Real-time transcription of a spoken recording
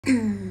Hey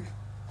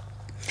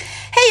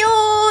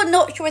all,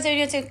 not sure whether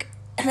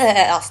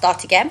I'll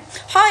start again.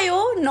 Hi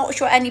all, not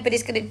sure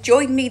anybody's going to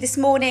join me this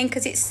morning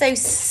because it's so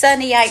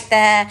sunny out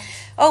there.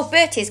 Oh,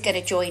 Bertie's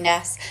going to join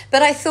us,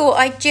 but I thought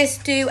I'd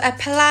just do a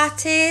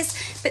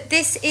Pilates, but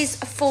this is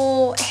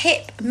for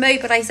hip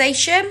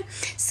mobilization.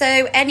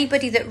 So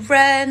anybody that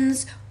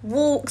runs,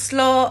 walks a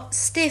lot,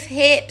 stiff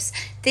hips,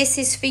 this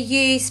is for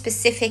you.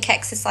 Specific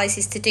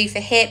exercises to do for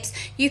hips.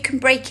 You can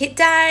break it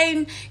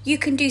down. You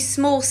can do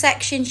small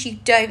sections. You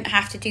don't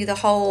have to do the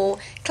whole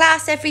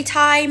class every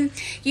time.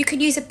 You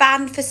can use a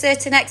band for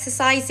certain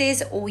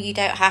exercises, or you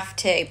don't have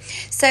to.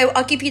 So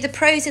I'll give you the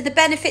pros and the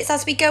benefits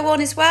as we go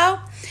on as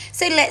well.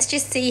 So let's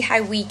just see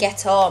how we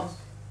get on.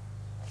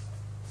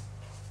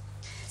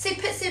 So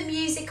put some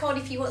music on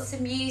if you want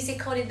some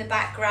music on in the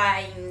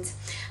background,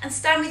 and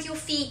stand with your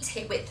feet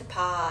hip width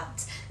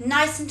apart,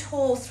 nice and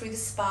tall through the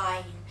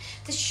spine.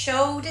 The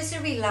shoulders are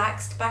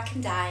relaxed back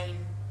and down.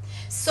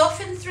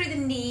 Soften through the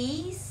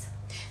knees.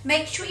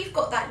 Make sure you've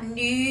got that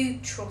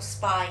neutral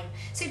spine.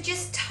 So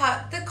just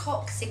tuck the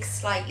coccyx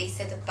slightly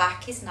so the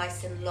back is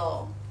nice and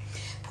long.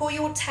 Pull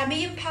your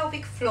tummy and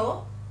pelvic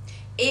floor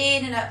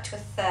in and up to a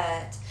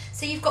third.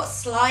 So you've got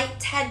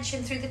slight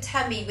tension through the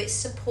tummy, which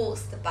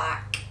supports the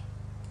back.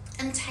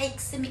 And take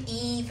some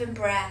even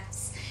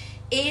breaths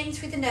in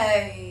through the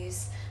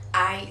nose,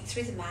 out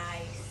through the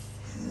mouth.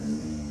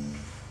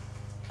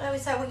 Oh,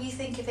 is that what you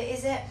think of it,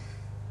 is it?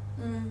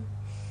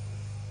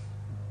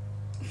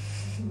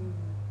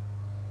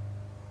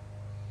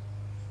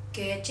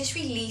 Good, just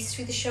release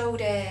through the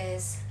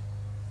shoulders.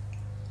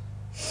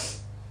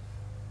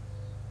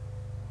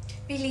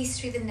 Release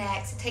through the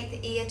neck, so take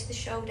the ear to the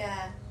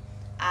shoulder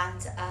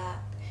and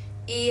up,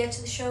 ear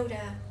to the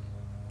shoulder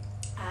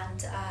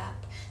and up.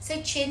 So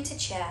chin to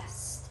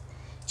chest,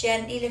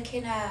 gently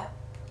looking up,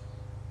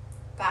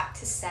 back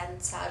to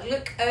center.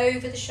 Look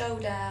over the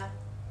shoulder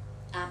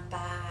and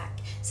back.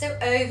 So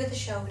over the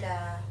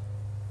shoulder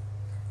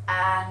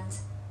and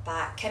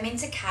back. Come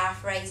into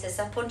calf raises,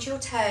 up onto your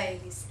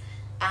toes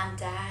and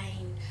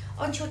down.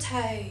 Onto your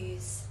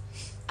toes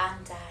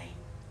and down.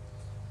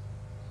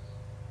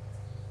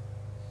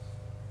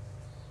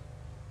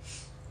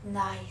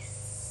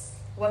 Nice.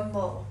 One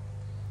more.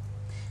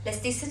 Let's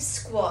do some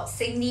squats,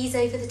 so knees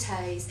over the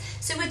toes.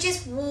 So we're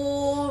just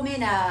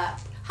warming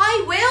up.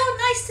 Hi Will,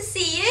 nice to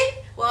see you.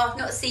 Well,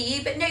 not see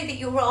you, but know that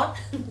you're on.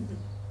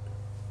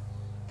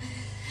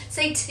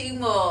 So two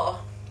more.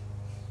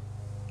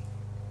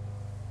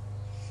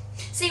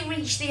 So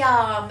reach the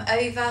arm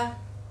over.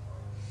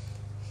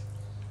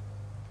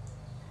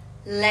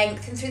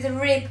 Lengthen through the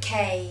rib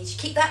cage.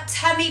 Keep that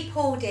tummy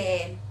pulled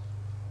in.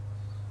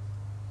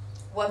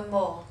 One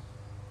more.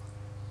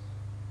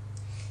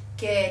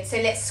 Good, so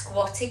let's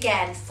squat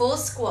again, 4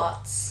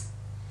 squats.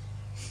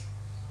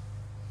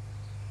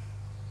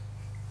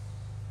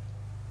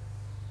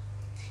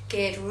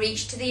 Good,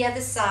 reach to the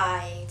other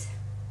side.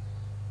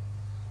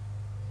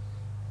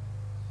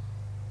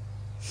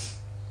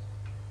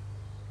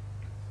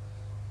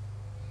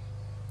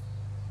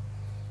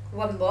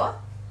 One more.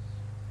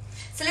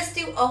 So let's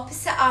do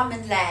opposite arm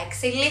and leg.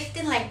 So lift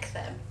and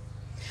lengthen.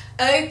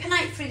 Open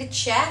out through the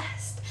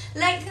chest,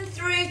 lengthen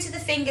through to the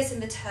fingers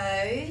and the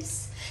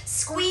toes.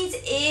 Squeeze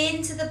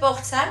into the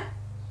bottom,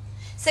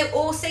 so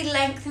also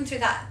lengthen through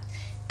that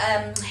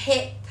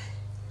hip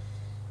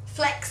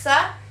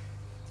flexor.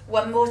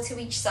 One more to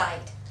each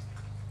side.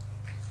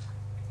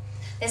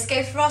 Let's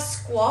go for our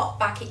squat,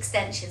 back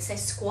extension. So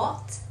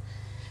squat,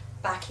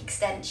 back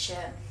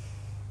extension.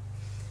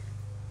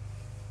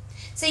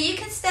 So you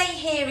can stay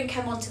here and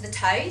come onto the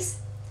toes,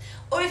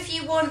 or if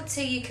you want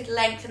to, you could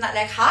lengthen that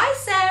leg. Hi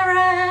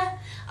Sarah,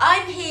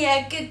 I'm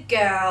here, good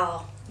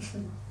girl.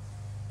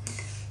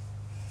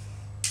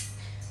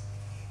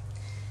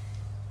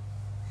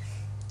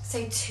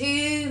 So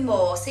 2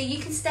 more. So you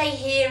can stay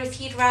here if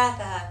you'd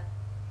rather.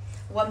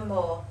 1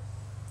 more.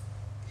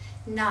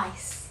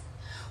 Nice.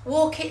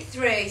 Walk it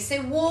through.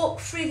 So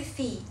walk through the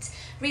feet.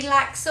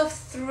 Relax off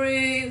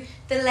through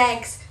the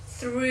legs,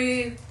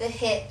 through the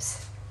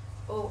hips.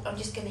 Oh, I'm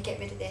just going to get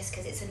rid of this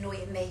because it's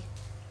annoying me.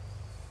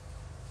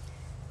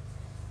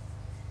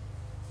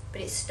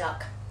 But it's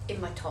stuck in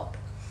my top.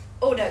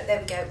 Oh no, there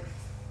we go.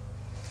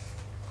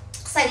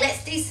 So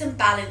let's do some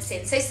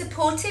balancing. So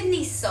supporting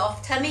knees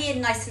soft, tummy in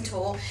nice and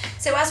tall.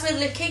 So as we're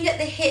looking at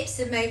the hips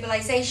and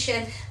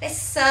mobilization, let's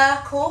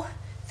circle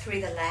through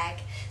the leg.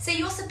 So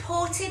your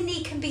supporting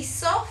knee can be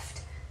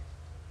soft,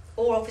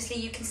 or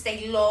obviously you can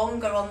stay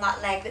longer on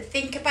that leg, but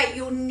think about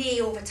your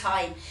knee over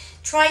time.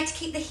 Try to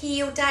keep the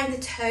heel down, the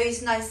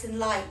toes nice and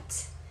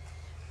light.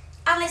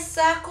 And let's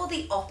circle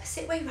the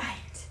opposite way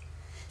round.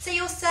 So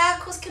your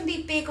circles can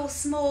be big or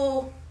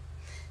small.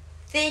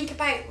 Think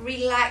about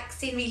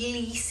relaxing,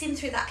 releasing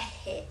through that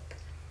hip.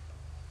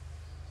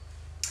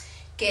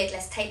 Good,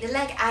 let's take the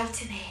leg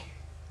out and in.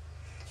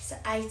 So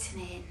out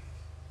and in.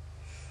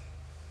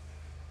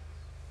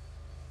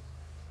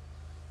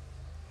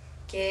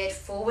 Good,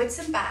 forwards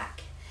and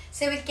back.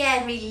 So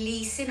again,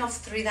 releasing off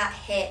through that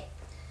hip,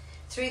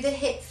 through the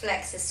hip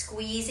flexor,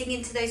 squeezing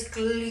into those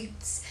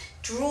glutes,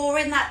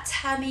 Drawing that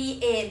tummy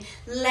in,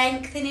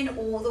 lengthening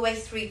all the way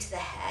through to the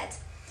head.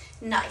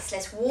 Nice,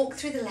 let's walk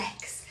through the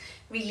legs.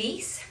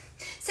 Release.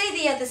 Say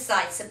the other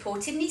side,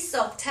 supporting knees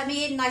soft,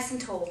 tummy in nice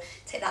and tall.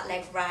 Take that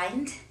leg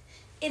round,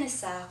 in a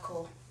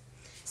circle.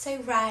 So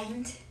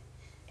round,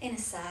 in a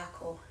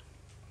circle.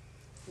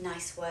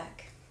 Nice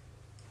work.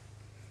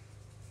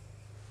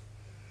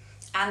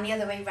 And the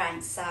other way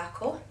round,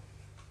 circle.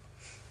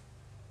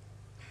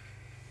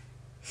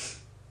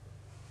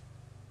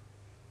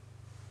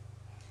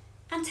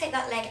 And take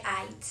that leg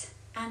out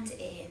and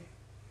in.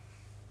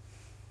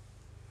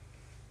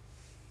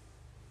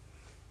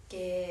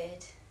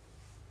 Good.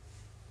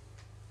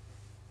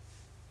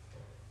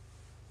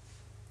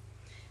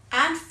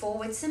 And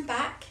forwards and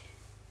back.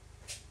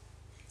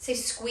 So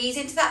squeeze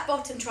into that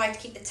bottom, try to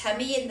keep the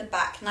tummy in the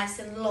back, nice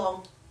and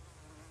long.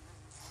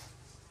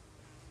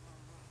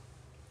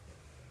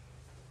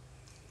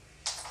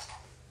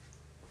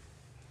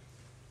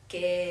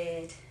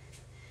 Good.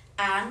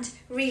 And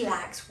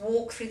relax,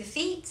 walk through the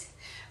feet,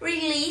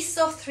 release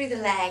off through the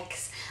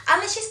legs. And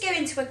let's just go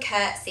into a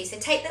curtsy. So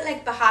take the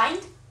leg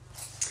behind,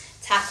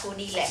 tap or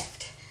knee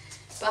lift,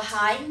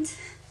 behind,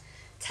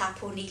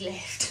 tap or knee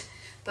lift,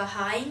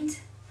 behind,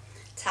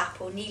 tap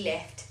or knee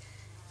lift.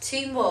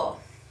 2 more,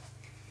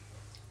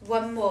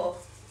 1 more.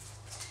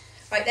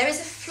 Right, there is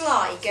a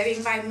fly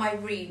going around my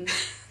room.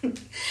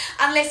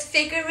 And let's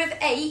figure of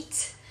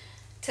 8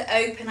 to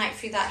open out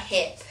through that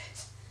hip.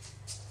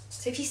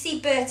 So if you see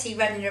Bertie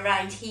running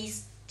around,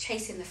 he's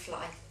chasing the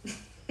fly.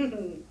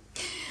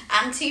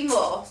 And 2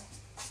 more.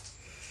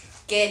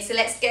 Good, so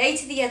let's go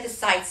to the other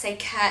side. Say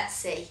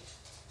curtsy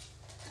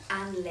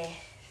and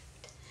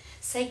lift.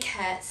 Say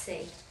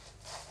curtsy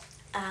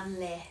and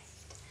lift.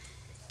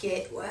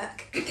 Good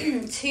work.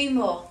 2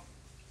 more.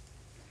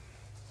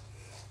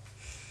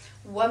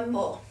 1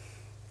 more.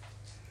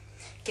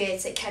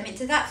 Good, so come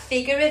into that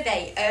figure of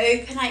 8.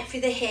 Open out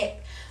through the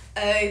hip.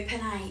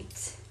 Open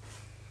out.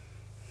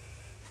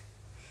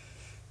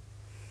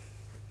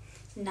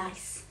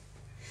 Nice.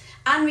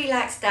 And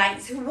relax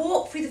down. So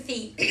walk through the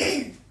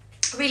feet.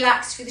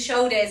 Relax through the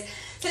shoulders.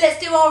 So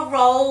let's do our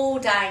roll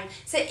down.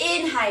 So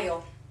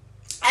inhale.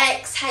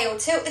 Exhale.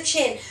 Tilt the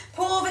chin.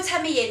 Pull the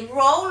tummy in.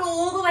 Roll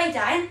all the way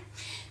down.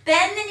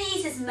 Bend the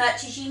knees as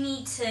much as you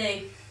need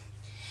to.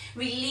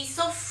 Release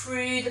off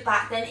through the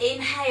back. Then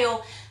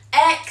inhale.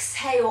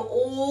 Exhale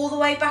all the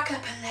way back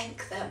up and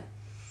lengthen.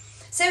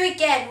 So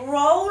again,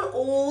 roll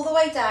all the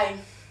way down.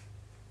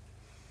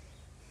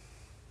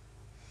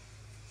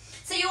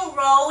 So your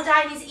roll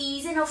down is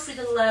easing off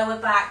through the lower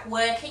back,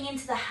 working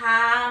into the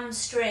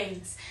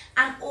hamstrings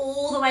and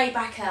all the way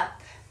back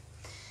up.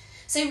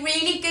 So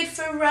really good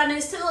for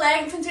runners to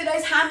lengthen through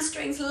those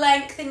hamstrings,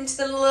 lengthen to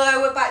the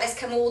lower back. Let's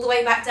come all the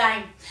way back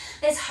down.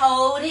 Let's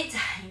hold it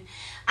down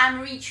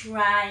and reach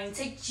round.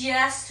 So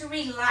just to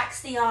relax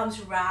the arms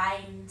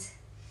round.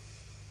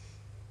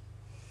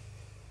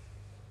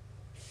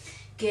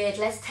 Good,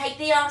 let's take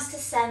the arms to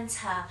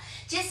centre.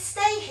 Just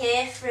stay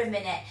here for a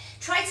minute.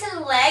 Try to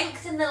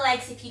lengthen the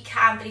legs if you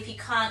can, but if you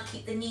can't,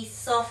 keep the knees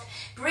soft.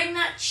 Bring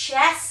that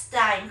chest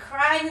down,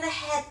 crown the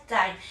head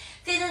down.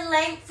 Feel the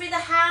length through the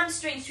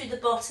hamstrings, through the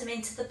bottom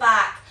into the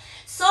back.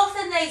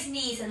 Soften those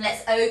knees and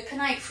let's open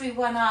out through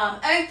one arm.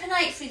 Open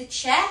out through the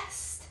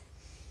chest.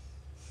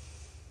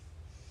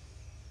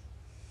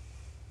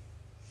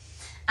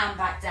 And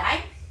back down.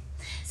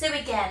 So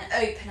again,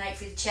 open out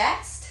through the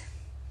chest.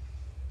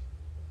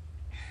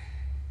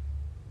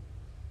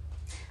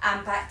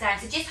 And back down.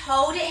 So just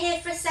hold it here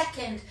for a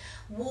second.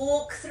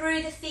 Walk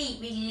through the feet.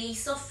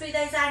 Release off through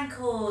those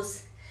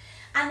ankles.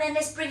 And then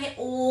let's bring it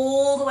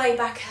all the way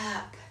back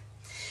up.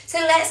 So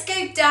let's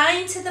go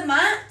down to the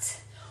mat.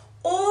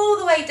 All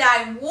the way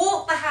down.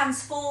 Walk the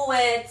hands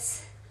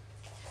forwards.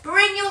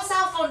 Bring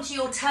yourself onto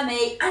your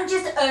tummy and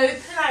just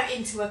open out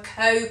into a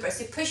cobra.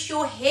 So push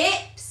your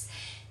hips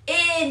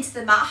into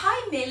the mat.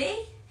 Hi,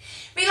 Millie.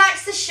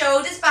 Relax the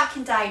shoulders back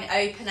and down.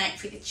 Open out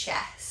through the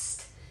chest.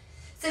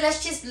 So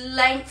let's just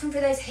lengthen through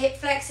those hip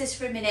flexors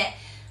for a minute.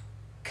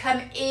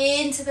 Come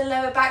into the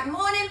lower back.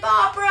 Morning,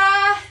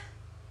 Barbara.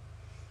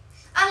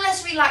 And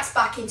let's relax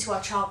back into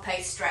our child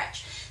pose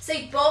stretch. So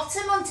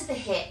bottom onto the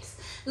hips.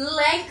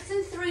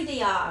 Lengthen through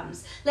the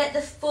arms. Let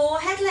the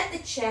forehead, let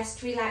the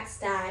chest relax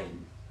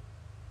down.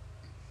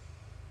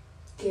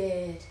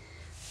 Good.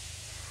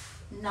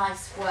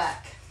 Nice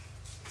work.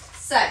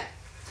 So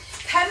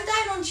come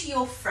down onto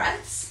your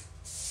fronts.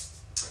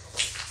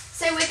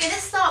 So we're going to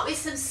start with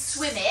some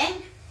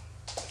swimming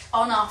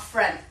on our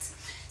front.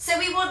 So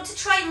we want to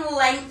try and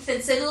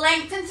lengthen. So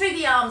lengthen through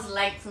the arms,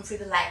 lengthen through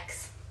the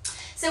legs.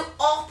 So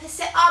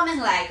opposite arm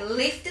and leg,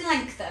 lift and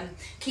lengthen.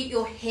 Keep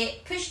your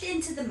hip pushed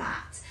into the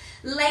mat.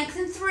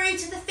 Lengthen through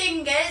to the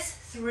fingers,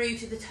 through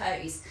to the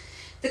toes.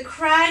 The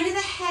crown of the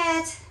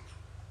head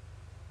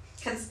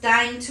comes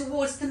down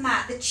towards the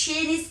mat. The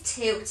chin is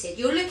tilted.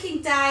 You're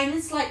looking down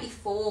and slightly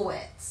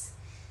forwards.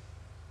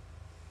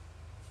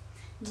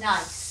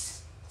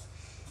 Nice.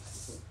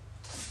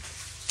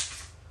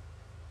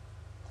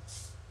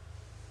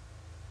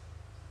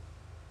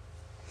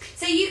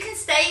 So you can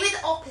stay with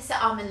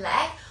opposite arm and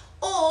leg,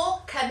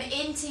 or come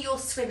into your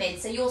swimming.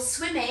 So your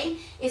swimming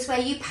is where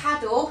you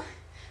paddle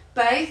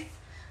both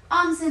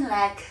arms and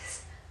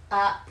legs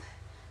up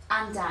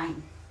and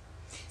down.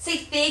 So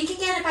think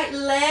again about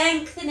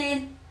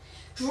lengthening,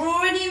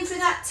 drawing in through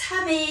that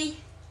tummy,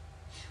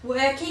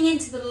 working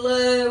into the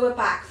lower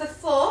back for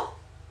 4,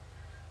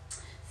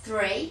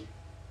 3,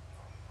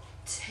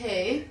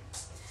 2,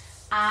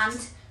 and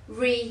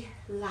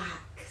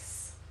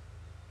relax.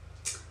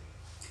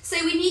 So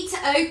we need to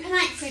open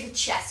out through the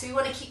chest. So we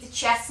want to keep the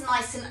chest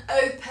nice and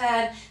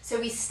open. So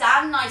we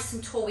stand nice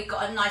and tall. We've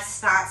got a nice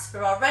stance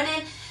for our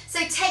running. So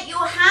take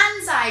your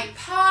hands out,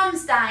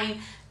 palms down,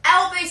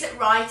 elbows at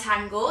right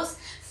angles,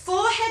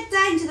 forehead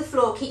down to the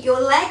floor. Keep your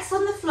legs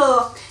on the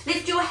floor.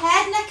 Lift your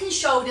head, neck and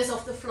shoulders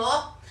off the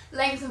floor.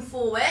 Lengthen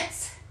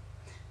forwards,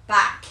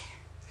 back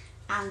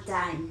and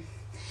down.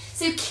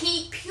 So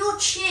keep your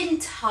chin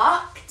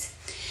tucked,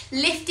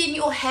 lifting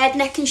your head,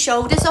 neck and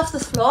shoulders off the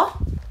floor.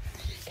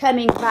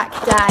 Coming back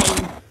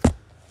down.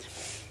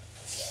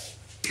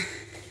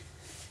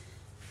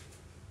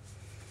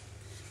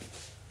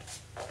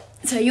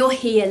 So you're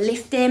here,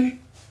 lifting,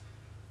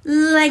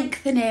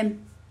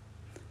 lengthening,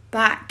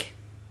 back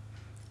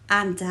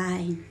and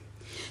down.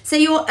 So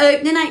you're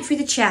opening out through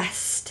the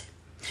chest,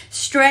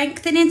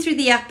 strengthening through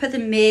the upper, the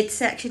mid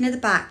section of the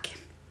back.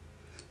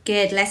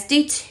 Good, let's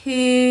do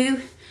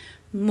 2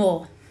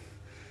 more.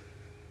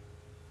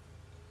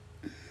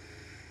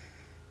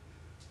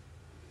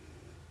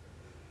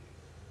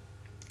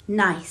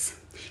 Nice.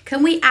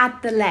 Can we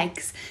add the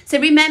legs? So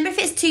remember, if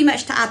it's too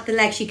much to add the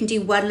legs, you can do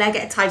one leg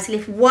at a time. So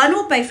lift one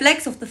or both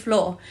legs off the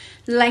floor.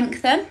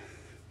 Lengthen,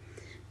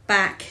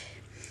 back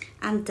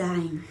and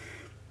down.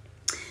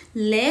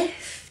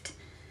 Lift,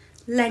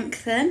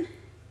 lengthen,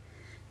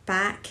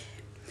 back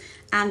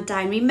and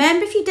down.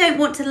 Remember, if you don't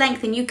want to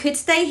lengthen, you could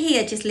stay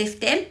here, just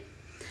lifting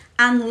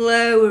and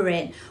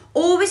lowering.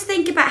 Always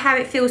think about how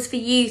it feels for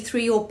you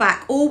through your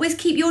back. Always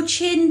keep your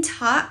chin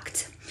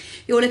tucked.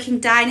 You're looking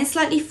down and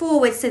slightly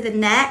forward so the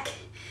neck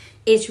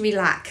is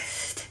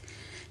relaxed.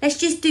 Let's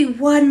just do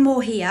one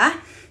more here.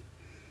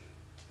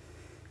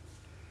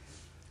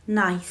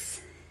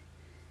 Nice.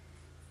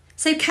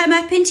 So come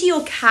up into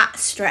your cat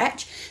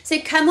stretch.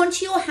 So come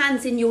onto your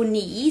hands and your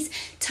knees.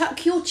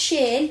 Tuck your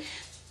chin.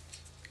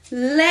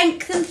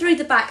 Lengthen through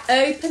the back.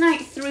 Open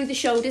out through the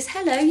shoulders.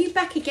 Hello, you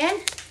back again?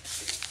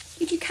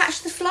 Did you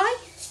catch the fly?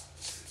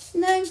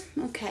 No?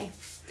 Okay.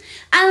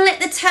 And let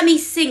the tummy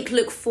sink.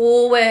 Look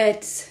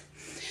forwards.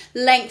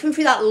 Lengthen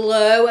through that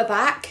lower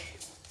back.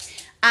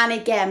 And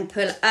again,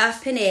 pull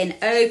up and in.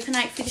 Open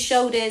out through the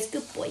shoulders.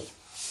 Good boy.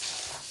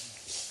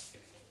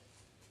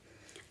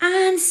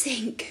 And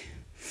sink.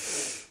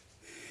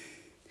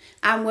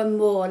 And one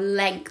more.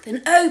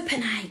 Lengthen.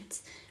 Open out.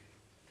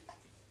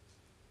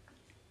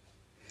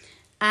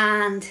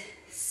 And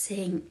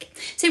sink.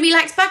 So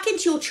relax back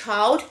into your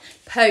child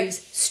pose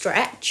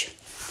stretch.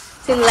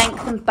 So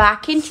lengthen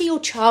back into your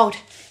child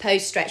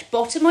pose stretch.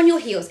 Bottom on your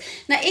heels.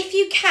 Now, if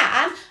you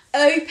can,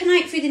 open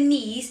out through the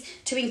knees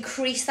to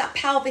increase that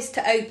pelvis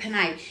to open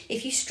out.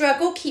 If you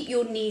struggle, keep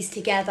your knees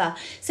together.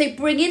 So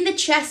bringing the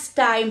chest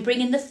down,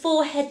 bringing the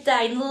forehead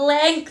down,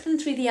 lengthen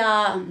through the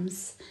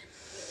arms.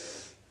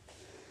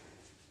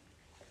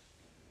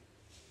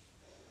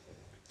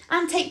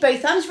 And take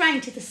both arms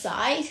round to the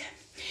side.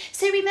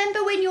 So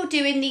remember, when you're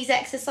doing these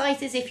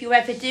exercises, if you're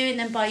ever doing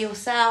them by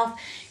yourself,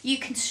 you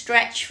can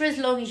stretch for as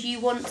long as you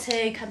want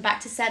to, come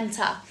back to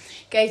centre.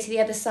 Go to the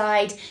other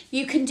side.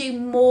 You can do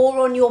more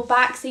on your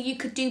back, so you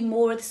could do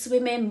more of the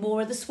swimming,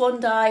 more of the swan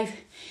dive.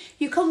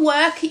 You can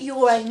work at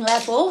your own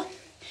level,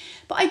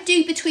 but I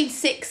do between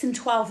 6 and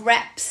 12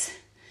 reps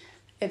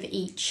of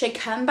each. So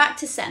come back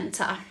to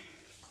centre.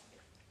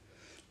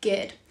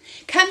 Good.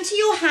 Come to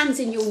your hands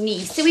and your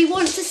knees. So we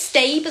want to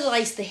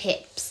stabilise the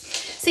hips.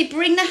 So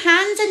bring the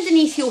hands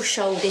underneath your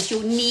shoulders,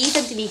 your knees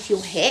underneath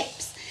your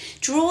hips.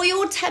 Draw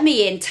your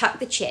tummy in, tuck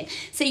the chin.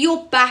 So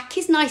your back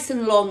is nice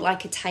and long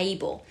like a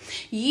table.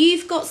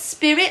 You've got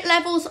spirit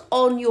levels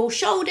on your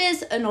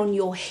shoulders and on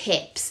your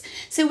hips.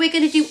 So we're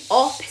going to do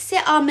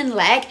opposite arm and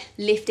leg,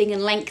 lifting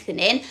and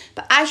lengthening.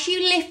 But as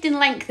you lift and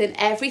lengthen,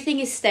 everything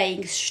is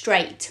staying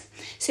straight.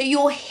 So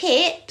your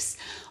hips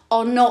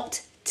are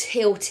not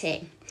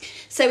tilting.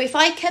 So if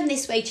I come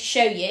this way to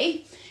show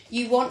you,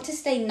 you want to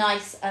stay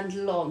nice and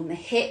long. The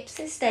hips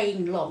are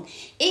staying long.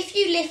 If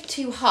you lift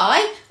too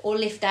high or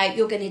lift out,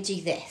 you're going to do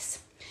this.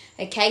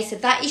 Okay, so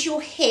that is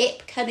your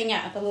hip coming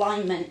out of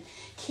alignment.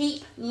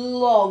 Keep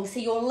long. So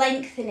you're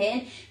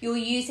lengthening. You're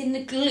using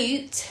the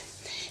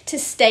glute to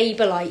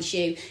stabilise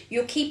you.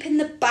 You're keeping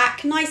the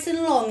back nice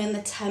and long and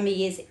the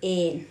tummy is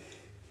in.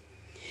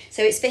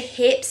 So it's for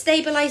hip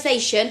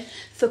stabilisation,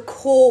 for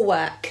core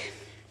work.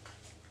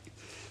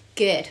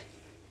 Good.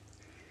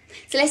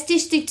 So let's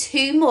just do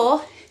 2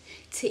 more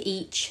to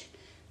each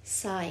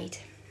side.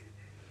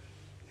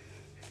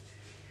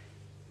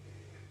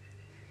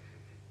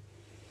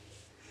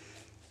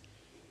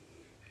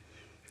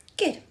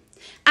 Good.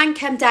 and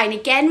come down.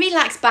 Again,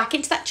 relax back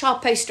into that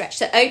child pose stretch.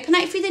 So open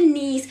out through the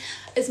knees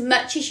as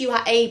much as you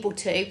are able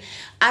to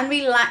and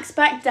relax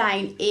back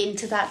down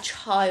into that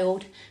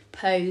child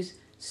pose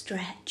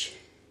stretch.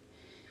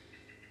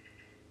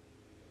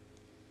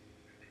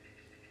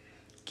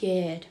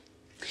 Good.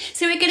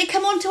 So we're going to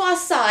come onto our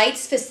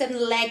sides for some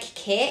leg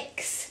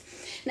kicks.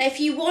 Now,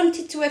 if you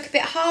wanted to work a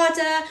bit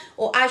harder,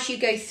 or as you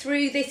go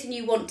through this and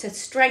you want to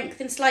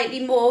strengthen slightly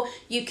more,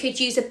 you could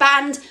use a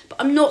band, but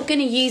I'm not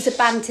going to use a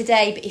band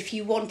today, but if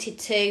you wanted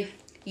to,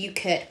 you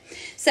could.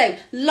 So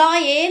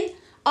lie in,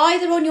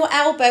 either on your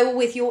elbow or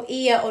with your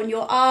ear on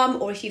your arm,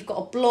 or if you've got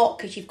a block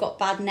because you've got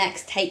bad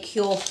necks, take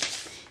your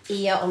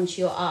ear onto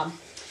your arm.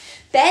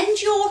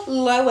 Bend your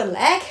lower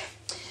leg.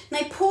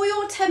 Now pull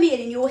your tummy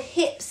in and your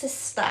hips are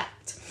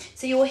stacked.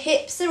 So your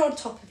hips are on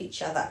top of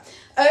each other.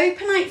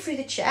 Open out through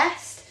the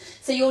chest.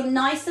 So you're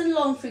nice and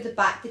long through the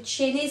back. The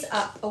chin is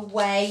up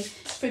away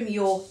from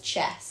your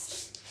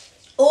chest.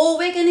 All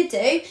we're going to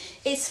do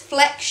is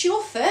flex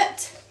your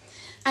foot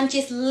and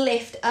just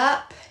lift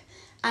up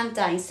and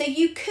down. So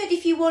you could,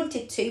 if you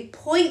wanted to,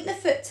 point the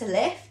foot to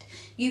lift.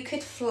 You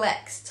could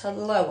flex to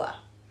lower.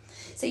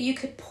 So you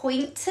could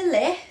point to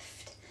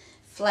lift,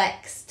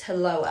 flex to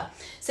lower.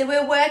 So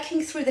we're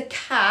working through the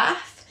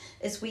calf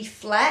as we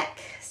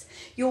flex.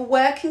 You're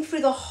working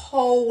through the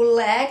whole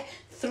leg,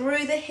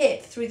 through the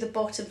hip, through the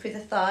bottom, through the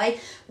thigh,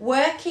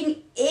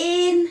 working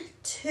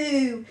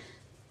into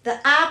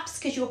the abs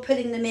because you're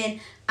pulling them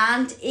in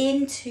and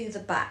into the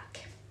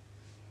back.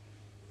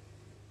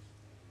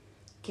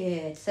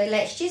 Good. So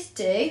let's just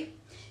do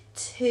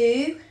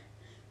 2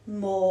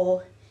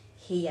 more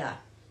here.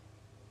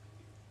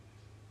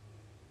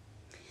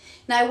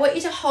 Now I want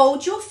you to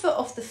hold your foot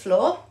off the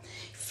floor.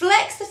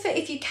 Flex the foot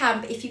if you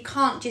can, but if you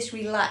can't, just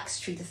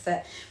relax through the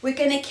foot. We're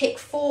going to kick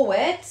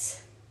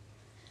forwards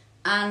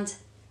and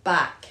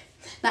back.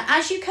 Now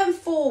as you come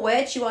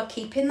forward, you are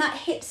keeping that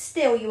hip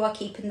still, you are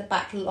keeping the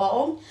back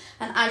long,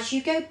 and as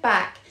you go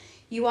back,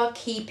 you are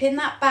keeping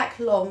that back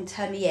long,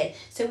 tummy in.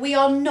 So we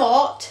are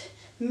not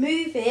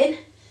moving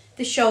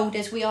the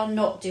shoulders, we are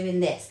not doing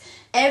this.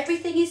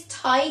 Everything is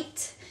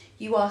tight,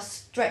 you are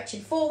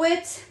stretching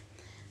forwards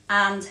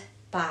and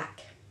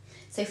back.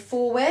 So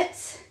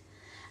forwards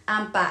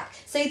and back.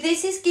 So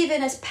this is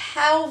giving us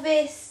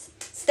pelvis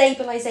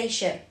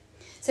stabilisation.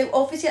 So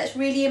obviously that's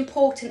really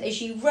important as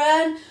you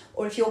run,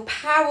 or if you're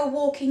power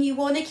walking, you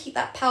want to keep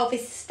that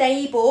pelvis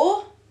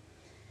stable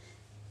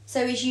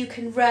so as you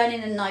can run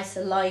in a nice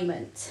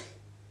alignment.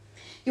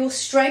 You're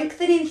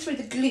strengthening through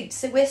the glutes,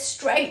 so we're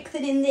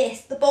strengthening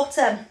this, the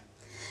bottom.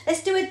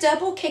 Let's do a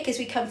double kick as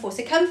we come forward.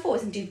 So come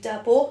forwards and do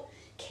double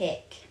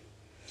kick.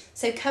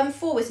 So come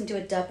forwards and do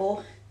a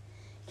double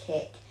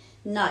kick.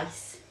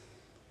 Nice.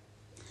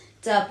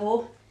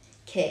 Double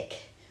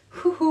kick.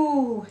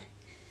 Woohoo.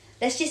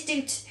 Let's just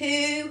do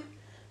 2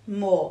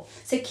 more.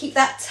 So keep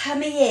that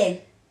tummy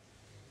in.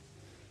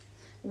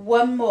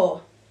 1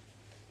 more.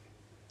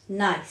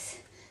 Nice.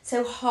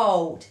 So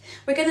hold.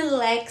 We're going to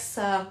leg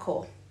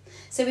circle.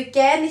 So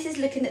again, this is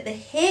looking at the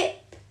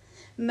hip,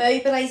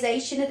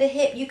 mobilisation of the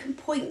hip. You can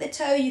point the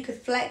toe, you could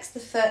flex the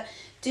foot.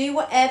 Do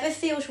whatever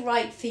feels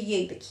right for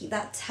you, but keep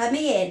that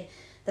tummy in.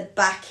 The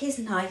back is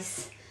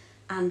nice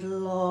and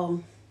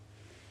long.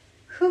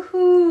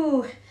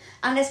 Hoo-hoo.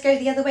 And let's go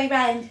the other way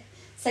round.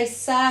 So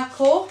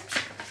circle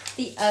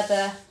the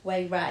other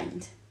way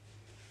round.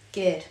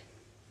 Good.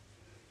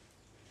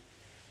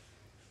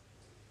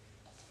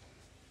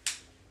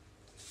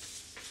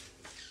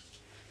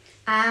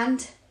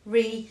 And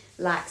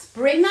relax.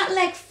 Bring that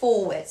leg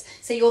forwards.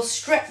 So you're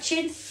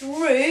stretching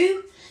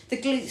through the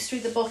glutes,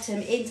 through the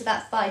bottom, into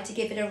that thigh to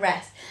give it a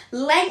rest.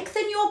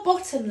 Lengthen your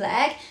bottom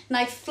leg.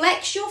 Now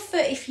flex your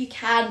foot if you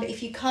can, but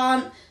if you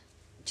can't,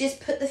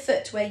 just put the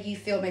foot to where you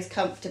feel most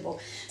comfortable.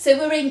 So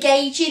we're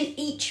engaging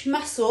each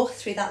muscle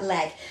through that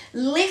leg.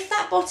 Lift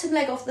that bottom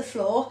leg off the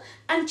floor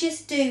and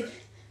just do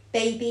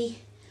baby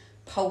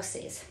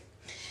pulses.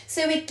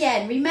 So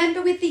again,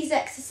 remember with these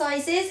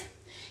exercises,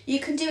 you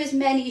can do as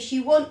many as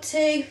you want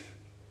to.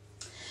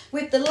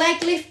 With the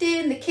leg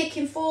lifting, the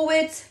kicking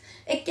forwards,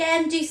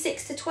 again, do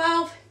 6 to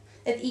 12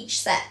 of each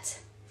set.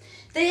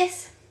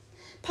 This,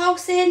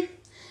 pulsing,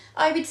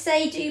 I would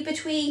say do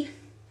between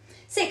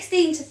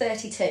 16 to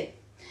 32.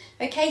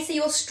 Okay, so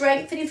you're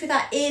strengthening through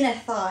that inner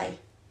thigh.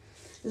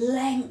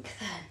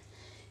 Lengthen.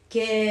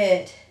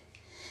 Good.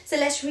 So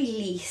let's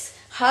release.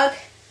 Hug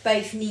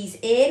both knees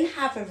in,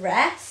 have a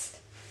rest.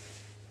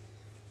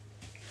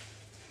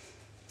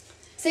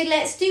 So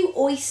let's do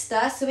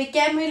oyster. So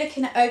again, we're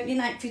looking at opening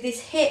out through this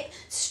hip,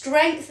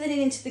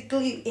 strengthening into the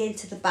glute,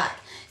 into the back.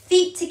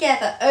 Feet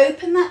together,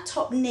 open that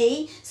top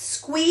knee,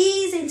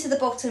 squeeze into the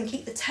bottom,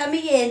 keep the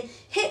tummy in,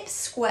 hips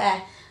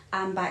square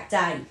and back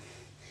down.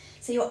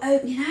 So you're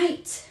opening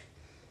out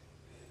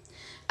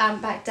and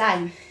back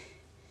down.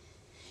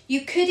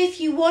 You could,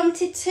 if you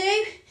wanted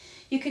to,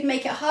 you could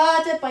make it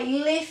harder by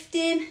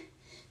lifting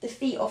the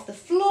feet off the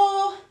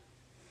floor.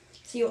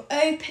 So you're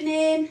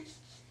opening.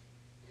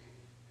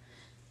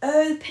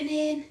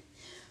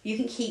 You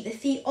can keep the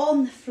feet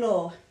on the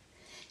floor.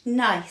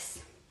 Nice.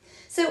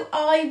 So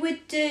I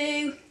would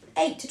do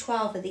 8 to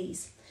 12 of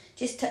these,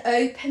 just to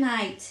open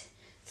out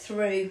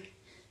through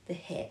the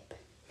hip.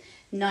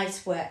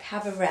 Nice work,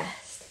 have a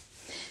rest.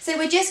 So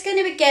we're just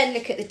going to again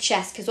look at the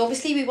chest, because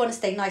obviously we want to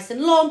stay nice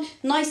and long,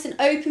 nice and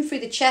open through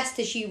the chest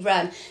as you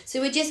run.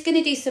 So we're just going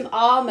to do some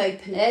arm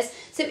openers.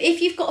 So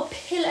if you've got a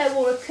pillow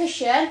or a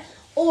cushion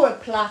or a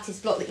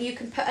Pilates block that you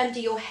can put under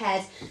your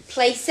head,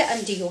 place it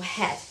under your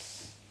head.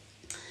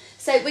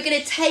 So we're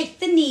going to take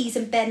the knees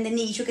and bend the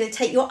knees. You're going to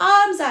take your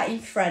arms out in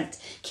front.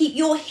 Keep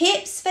your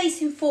hips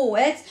facing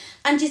forward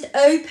and just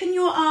open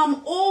your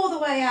arm all the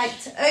way out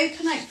to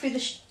open out through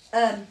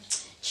the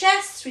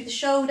chest, through the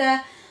shoulder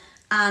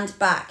and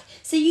back.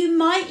 So you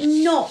might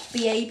not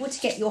be able to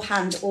get your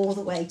hand all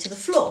the way to the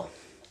floor.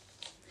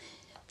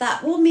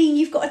 That will mean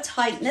you've got a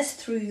tightness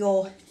through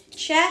your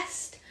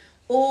chest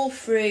or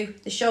through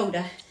the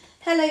shoulder.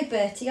 Hello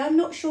Bertie, I'm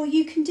not sure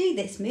you can do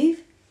this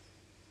move.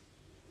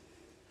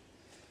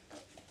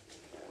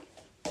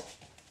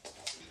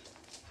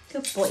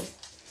 Good boy.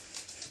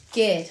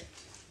 Good.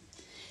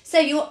 So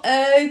you're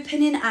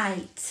opening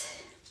out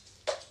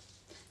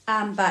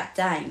and back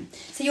down.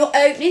 So you're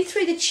opening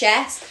through the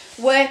chest,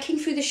 working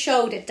through the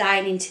shoulder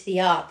down into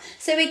the arm.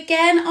 So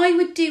again, I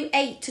would do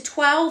 8 to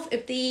 12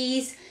 of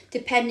these,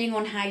 depending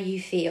on how you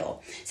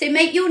feel. So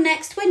make your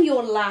next one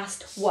your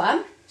last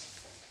one.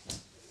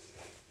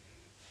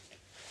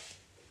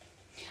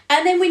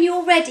 And then when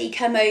you're ready,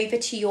 come over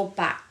to your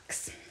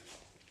backs.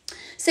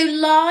 So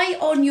lie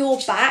on your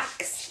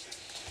backs,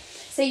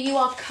 so you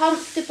are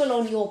comfortable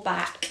on your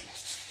back.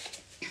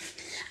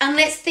 And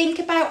let's think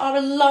about our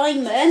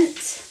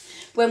alignment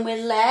when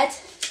we're led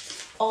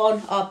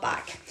on our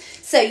back.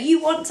 So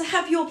you want to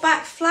have your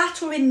back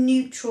flat or in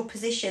neutral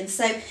position.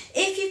 So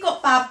if you've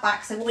got bad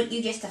backs, I want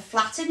you just to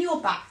flatten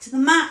your back to the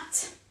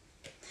mat.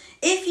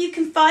 If you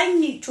can find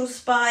neutral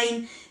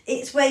spine,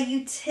 it's where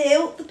you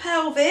tilt the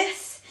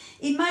pelvis.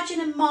 Imagine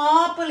a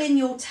marble in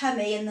your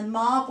tummy, and the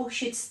marble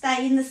should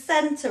stay in the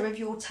centre of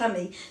your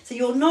tummy. So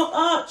you're not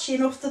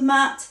arching off the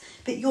mat,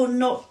 but you're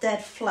not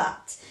dead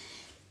flat.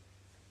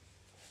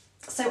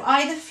 So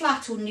either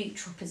flat or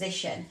neutral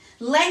position.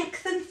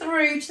 Lengthen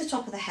through to the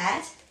top of the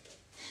head.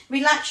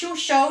 Relax your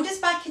shoulders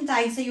back and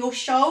down so your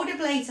shoulder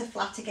blades are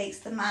flat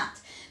against the mat.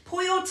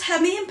 Pull your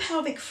tummy and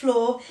pelvic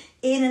floor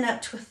in and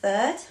up to a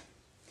third.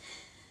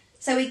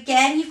 So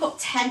again, you've got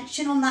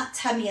tension on that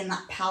tummy and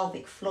that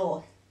pelvic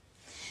floor.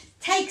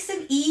 Take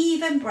some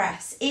even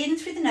breaths in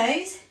through the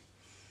nose,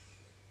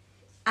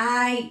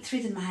 out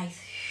through the mouth.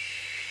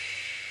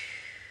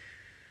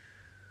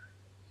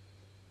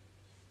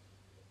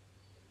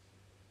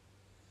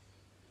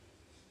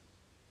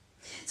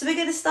 So we're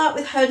going to start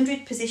with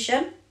 100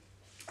 position,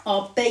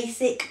 our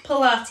basic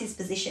Pilates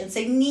position. So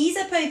knees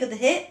up over the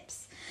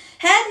hips,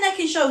 head, neck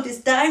and shoulders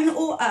down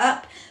or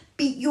up.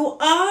 Beat your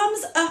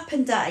arms up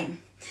and down.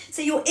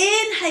 So you're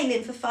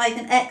inhaling for 5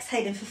 and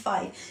exhaling for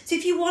 5. So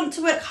if you want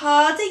to work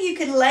harder, you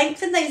can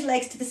lengthen those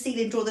legs to the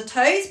ceiling, draw the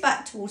toes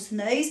back towards the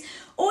nose,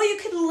 or you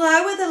can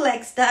lower the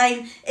legs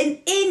down an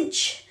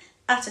inch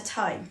at a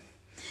time.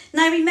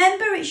 Now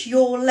remember, it's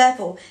your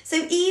level.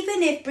 So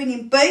even if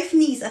bringing both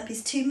knees up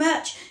is too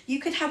much,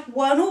 you could have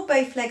one or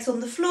both legs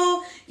on the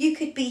floor. You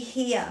could be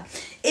here.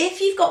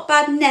 If you've got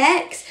bad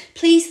necks,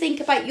 please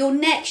think about your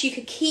necks. You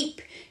could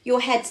keep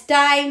your heads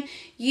down.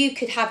 You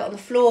could have it on the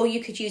floor.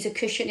 You could use a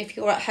cushion if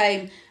you're at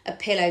home, a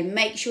pillow.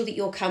 Make sure that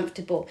you're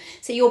comfortable.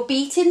 So you're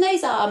beating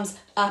those arms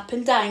up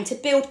and down to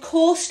build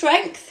core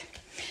strength.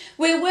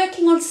 We're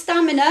working on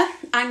stamina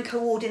and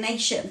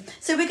coordination.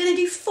 So we're going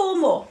to do 4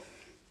 more.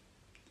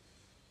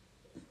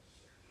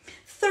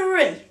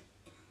 3,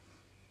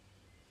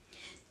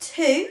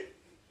 2,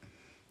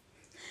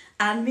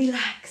 and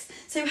relax.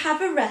 So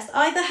have a rest.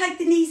 Either hug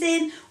the knees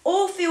in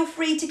or feel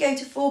free to go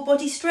to full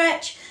body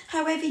stretch,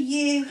 however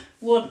you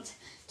want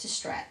to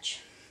stretch.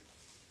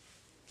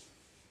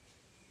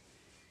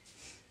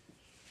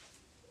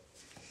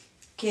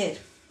 Good.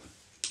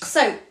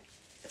 So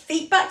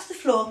feet back to the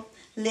floor,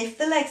 lift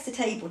the legs to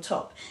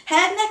tabletop,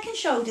 head, neck and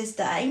shoulders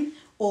down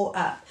or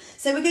up.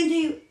 So we're going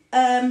to do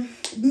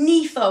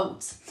knee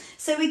folds.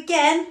 So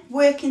again,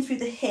 working through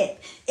the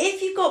hip.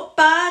 If you've got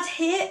bad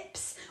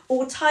hips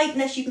or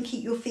tightness, you can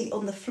keep your feet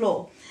on the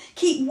floor.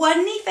 Keep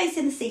one knee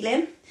facing the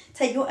ceiling.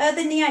 Take your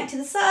other knee out to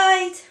the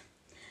side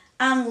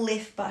and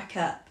lift back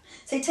up.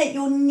 So take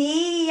your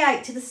knee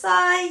out to the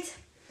side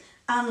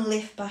and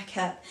lift back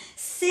up.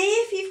 See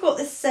if you've got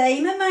the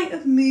same amount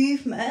of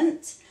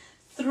movement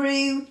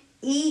through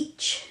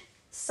each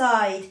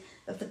side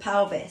of the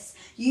pelvis.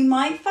 You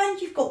might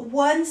find you've got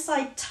one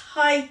side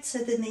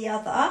tighter than the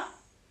other.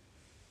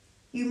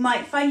 You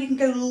might find you can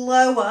go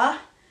lower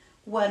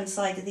one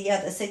side or the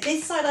other. So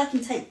this side I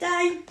can take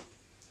down.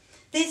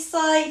 This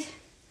side,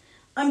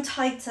 I'm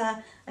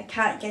tighter. I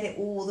can't get it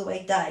all the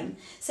way down.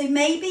 So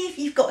maybe if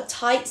you've got a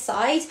tight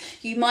side,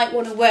 you might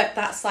want to work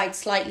that side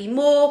slightly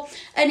more.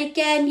 And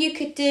again, you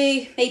could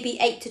do maybe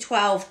 8 to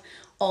 12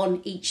 on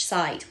each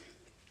side.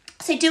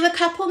 So do a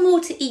couple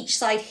more to each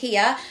side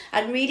here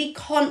and really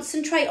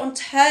concentrate on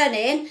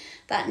turning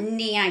that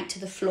knee out to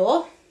the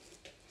floor.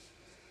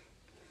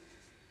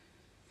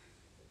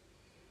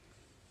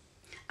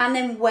 And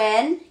then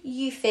when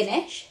you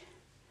finish,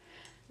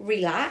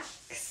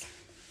 relax.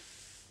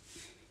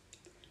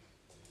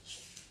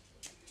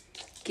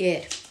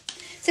 Good.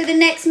 So the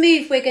next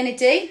move we're going to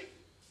do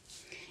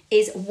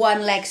is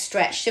one leg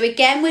stretch. So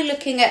again, we're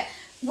looking at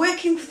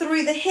working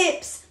through the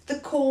hips, the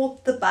core,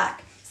 the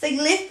back. So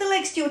lift the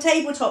legs to your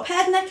tabletop,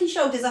 head, neck and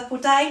shoulders up or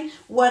down,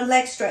 one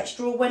leg stretch.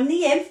 Draw one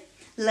knee in,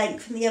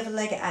 lengthen the other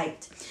leg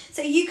out.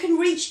 So you can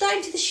reach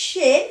down to the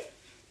shin,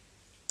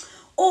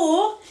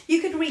 or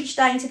you could reach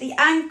down to the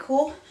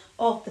ankle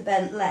of the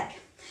bent leg.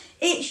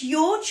 It's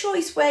your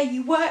choice where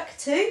you work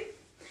to.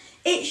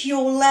 It's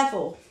your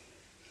level.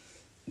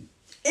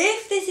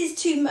 If this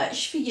is too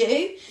much for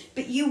you,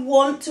 but you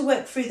want to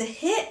work through the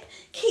hip,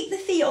 keep the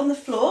feet on the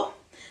floor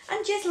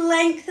and just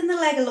lengthen the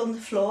leg along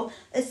the floor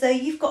as though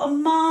you've got a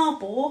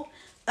marble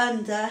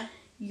under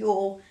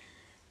your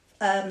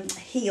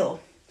heel.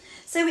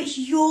 So it's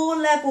your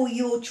level,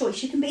 your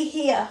choice. You can be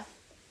here.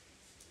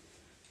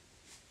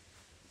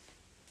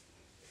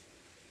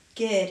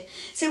 Good.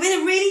 So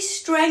we're really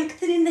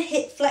strengthening the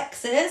hip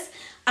flexors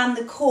and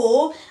the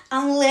core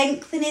and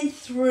lengthening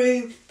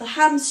through the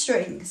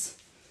hamstrings.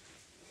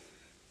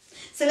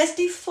 So let's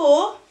do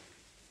 4,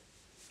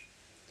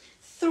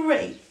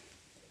 3,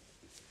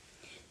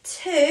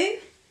 2,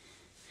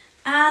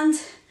 and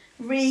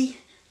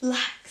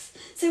relax.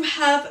 So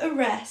have a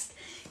rest.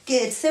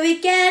 Good. So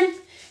again,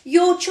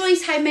 your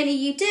choice how many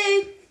you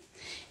do.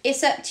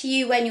 It's up to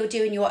you when you're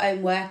doing your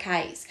own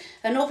workouts.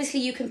 And obviously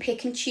you can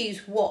pick and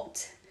choose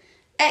what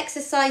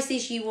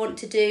exercises you want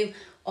to do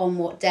on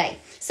what day.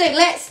 So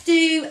let's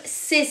do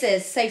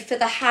scissors. So for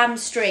the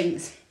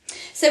hamstrings.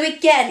 So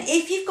again,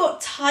 if you've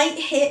got tight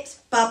hips,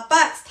 bad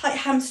backs, tight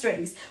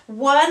hamstrings,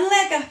 one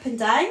leg up and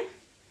down.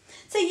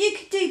 So you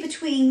could do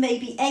between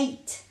maybe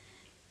 8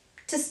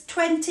 to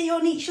 20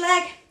 on each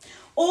leg,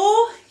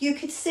 or you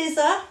could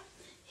scissor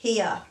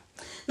here.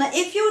 Now,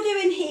 if you're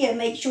doing here,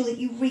 make sure that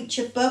you reach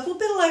above or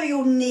below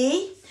your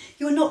knee.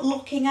 You're not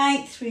looking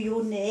out through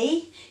your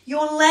knee.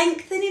 You're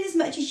lengthening as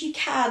much as you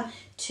can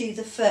to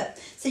the foot.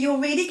 So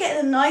you're really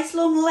getting a nice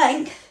long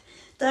length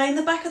down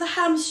the back of the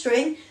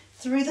hamstring,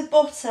 through the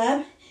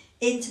bottom,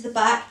 into the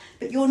back,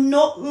 but you're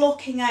not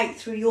looking out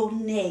through your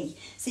knee.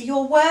 So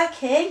you're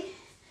working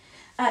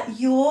at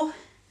your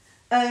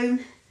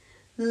own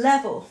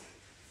level.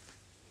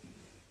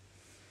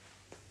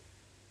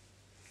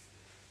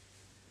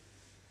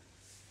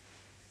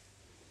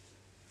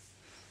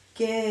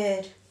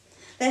 Good.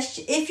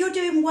 If you're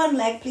doing one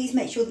leg, please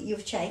make sure that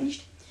you've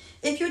changed.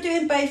 If you're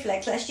doing both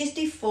legs, let's just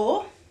do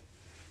 4,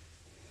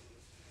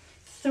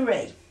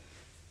 3,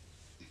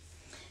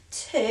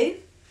 2,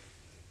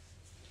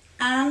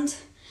 and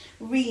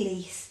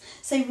release.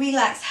 So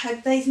relax,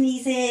 hug those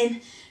knees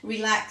in,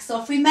 relax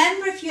off.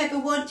 Remember, if you ever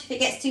want, if it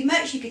gets too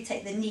much, you could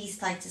take the knees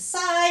side to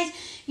side.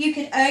 You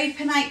could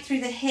open out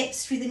through the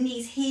hips, through the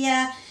knees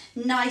here.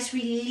 Nice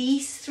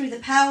release through the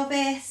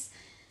pelvis.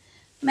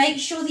 Make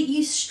sure that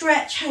you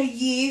stretch how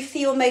you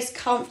feel most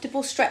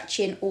comfortable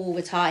stretching all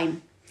the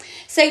time.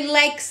 So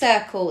leg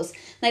circles.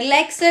 Now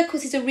leg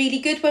circles is a really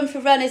good one for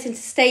runners and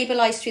to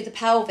stabilise through the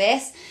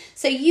pelvis.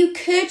 So you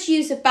could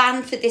use a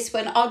band for this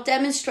one. I'll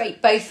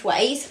demonstrate both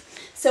ways.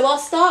 So I'll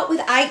start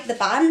without the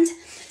band.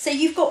 So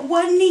you've got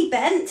one knee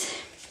bent,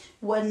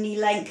 one knee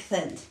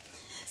lengthened.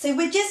 So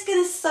we're just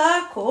going to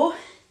circle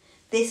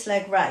this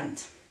leg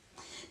round.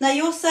 Now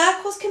your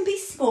circles can be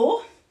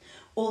small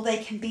or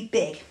they can be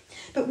big.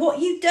 But what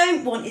you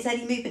don't want is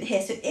any movement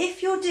here. So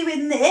if you're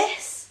doing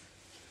this,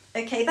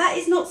 okay, that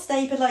is not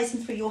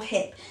stabilising through your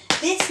hip.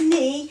 This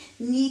knee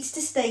needs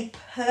to stay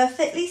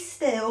perfectly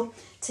still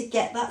to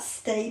get that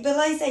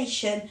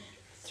stabilisation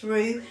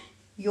through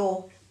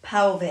your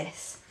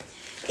pelvis.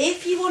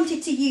 If you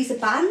wanted to use a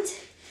band,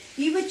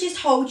 you would just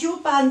hold your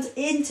band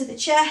into the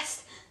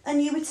chest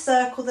and you would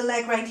circle the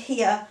leg round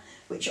here,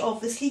 which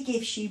obviously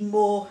gives you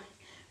more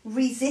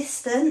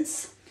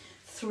resistance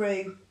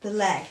through the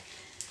leg.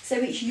 So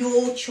it's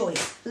your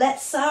choice.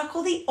 Let's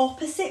circle the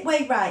opposite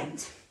way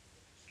round.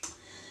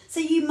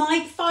 So you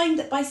might find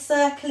that by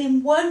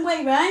circling one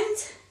way round,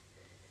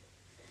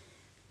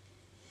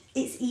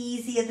 it's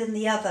easier than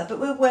the other, but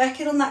we're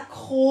working on that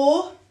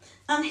core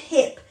and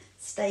hip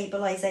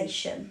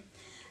stabilisation.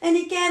 And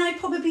again, I'd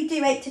probably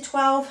do 8 to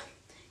 12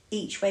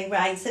 each way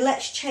round. So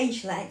let's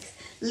change legs.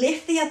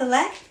 Lift the other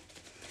leg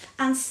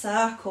and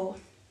circle.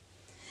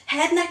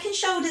 Head, neck and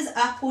shoulders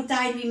up or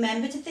down.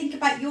 Remember to think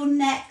about your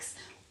necks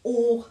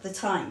all the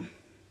time.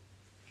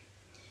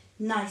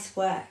 Nice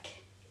work.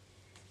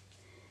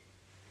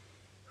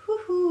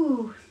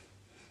 Woohoo.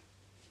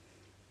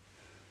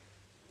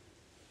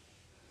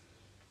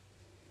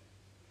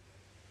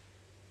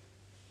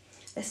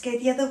 Let's go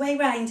the other way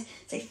round.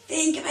 So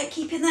think about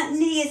keeping that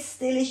knee as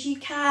still as you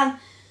can.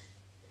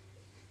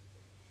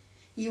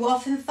 You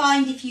often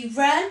find if you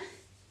run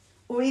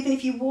or even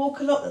if you walk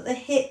a lot that the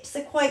hips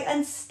are quite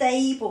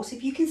unstable. So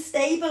if you can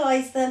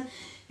stabilise them,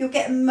 you'll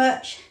get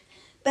much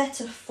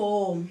better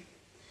form.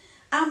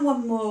 And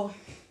one more.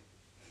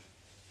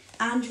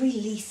 And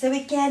release. So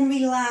again,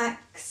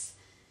 relax.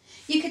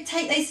 You could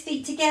take those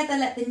feet together,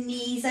 let the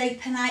knees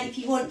open out if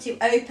you want to.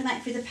 Open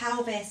out through the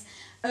pelvis,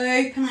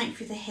 open out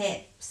through the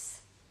hips.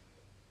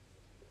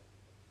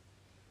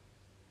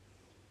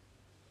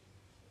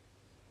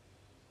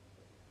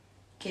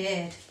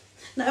 Good.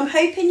 Now I'm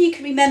hoping you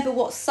can remember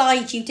what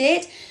side you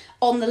did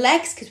on the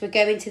legs, because we're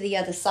going to the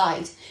other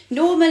side.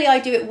 Normally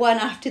I do it one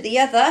after the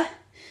other,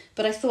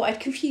 but I thought I'd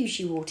confuse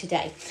you all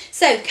today.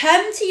 So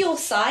come to your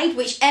side,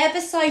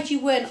 whichever side you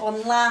weren't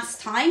on last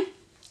time.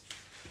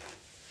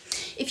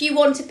 If you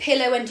want a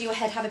pillow under your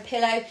head, have a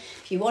pillow.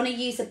 If you want to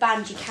use a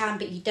band, you can,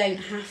 but you don't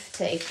have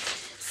to.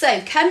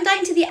 So come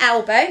down to the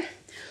elbow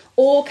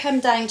or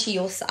come down to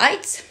your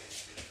sides.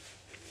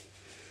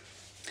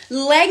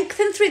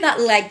 Lengthen through that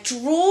leg,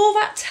 draw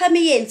that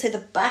tummy in so the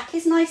back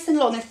is nice and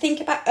long, and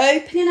think about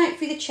opening out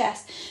through the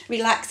chest,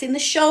 relaxing the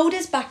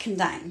shoulders back and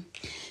down.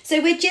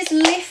 So we're just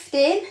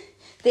lifting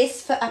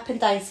this foot up and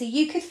down. So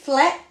you could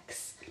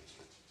flex,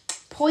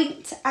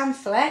 point and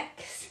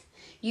flex.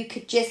 You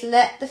could just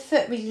let the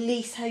foot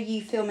release how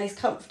you feel most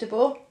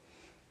comfortable.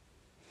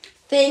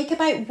 Think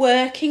about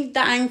working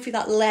down through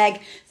that leg,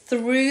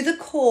 through the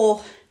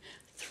core,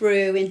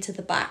 through into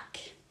the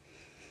back.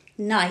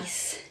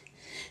 Nice.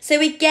 So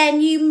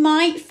again, you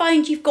might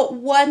find you've got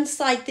one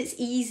side that's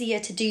easier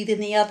to do than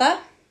the other,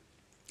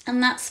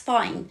 and that's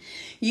fine.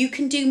 You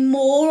can do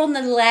more on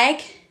the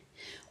leg,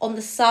 on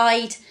the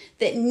side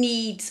that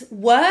needs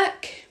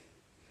work,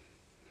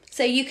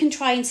 so you can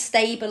try and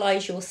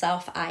stabilise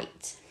yourself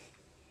out.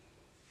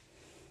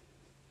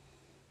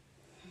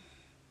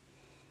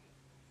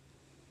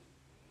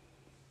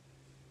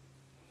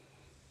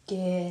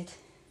 Good.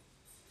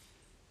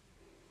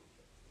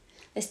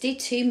 Let's do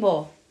 2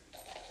 more.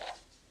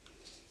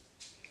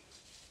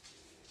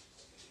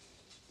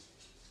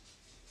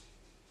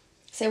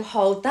 So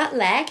hold that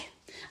leg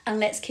and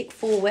let's kick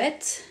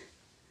forward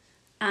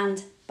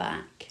and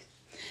back.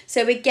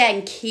 So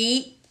again,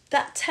 keep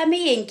that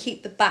tummy in,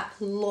 keep the back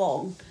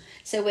long.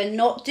 So we're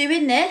not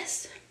doing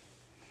this,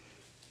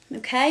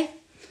 okay?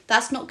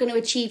 That's not going to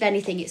achieve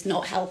anything, it's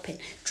not helping.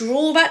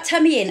 Draw that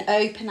tummy in,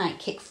 open out,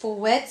 kick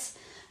forwards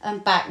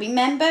and back.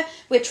 Remember,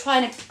 we're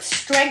trying to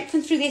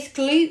strengthen through this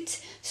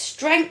glute,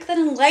 strengthen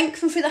and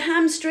lengthen through the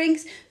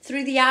hamstrings,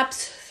 through the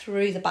abs,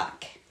 through the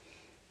back.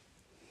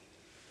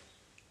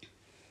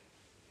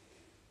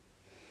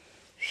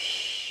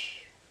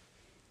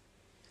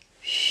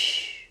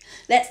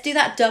 Let's do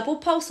that double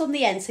pulse on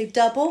the end. So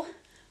double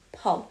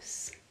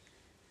pulse,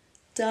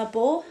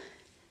 double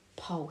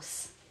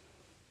pulse.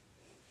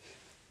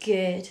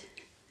 Good.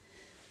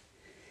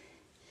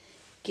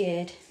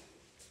 Good.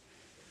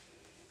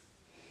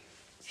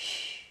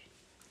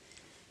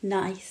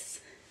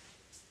 Nice.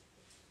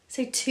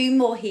 So 2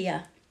 more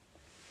here.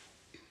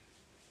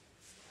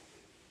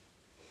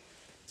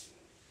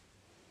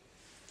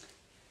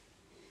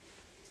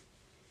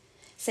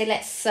 So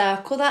let's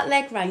circle that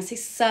leg round. So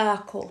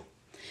circle.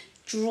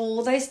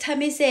 Draw those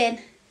tummies in.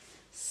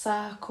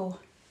 Circle.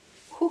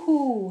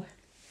 Woohoo.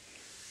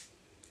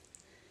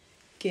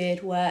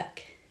 Good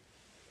work.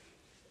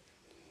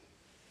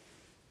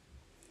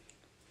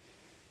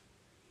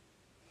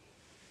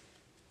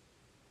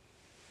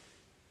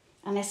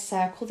 And let's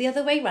circle the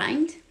other way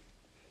round.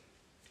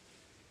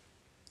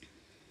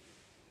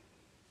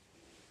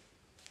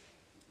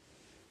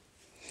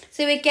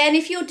 So again,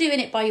 if you're doing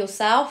it by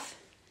yourself,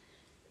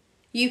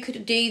 you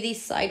could do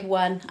this side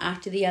one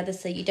after the other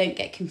so you don't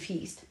get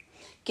confused.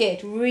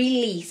 Good,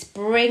 release,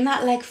 bring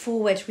that leg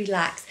forward,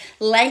 relax.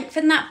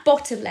 Lengthen that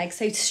bottom leg,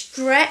 so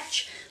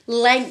stretch,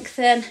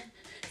 lengthen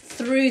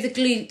through the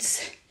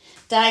glutes,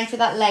 down for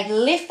that leg.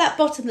 Lift that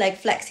bottom leg,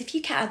 flex if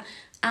you can,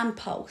 and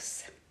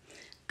pulse.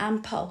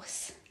 And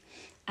pulse,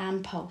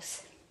 and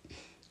pulse.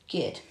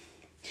 Good.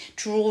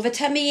 Draw the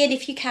tummy in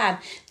if you can.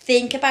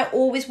 Think about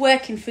always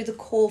working through the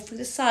core, through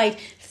the side,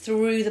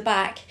 through the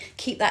back.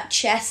 Keep that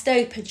chest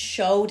open,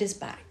 shoulders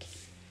back.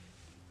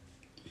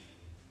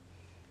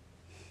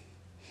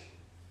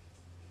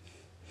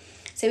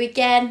 So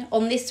again,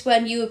 on this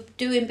one, you're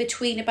doing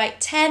between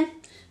about 10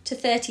 to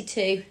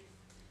 32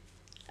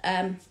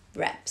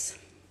 reps.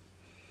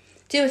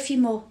 Do a few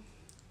more.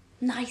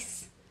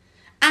 Nice.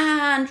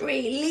 And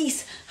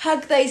release.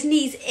 Hug those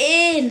knees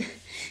in.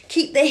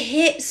 Keep the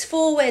hips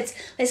forwards.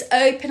 Let's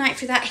open out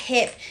through that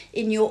hip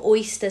in your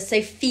oyster.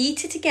 So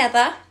feet are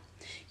together.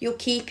 You're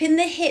keeping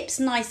the hips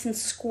nice and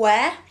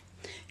square.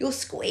 You're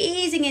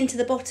squeezing into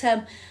the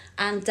bottom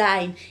and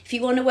down. If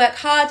you want to work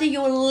harder,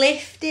 you're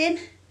lifting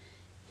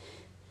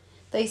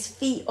those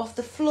feet off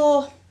the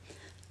floor,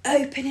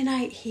 opening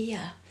out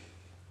here.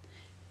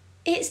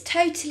 It's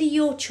totally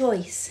your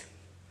choice.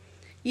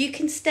 You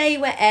can stay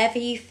wherever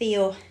you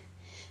feel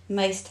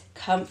most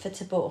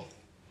comfortable.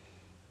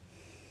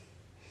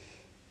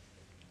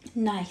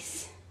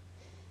 Nice.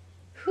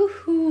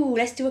 Woohoo.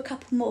 Let's do a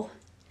couple more.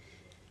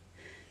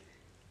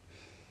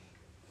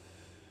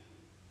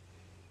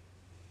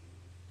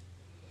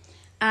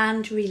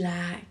 And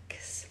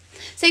relax.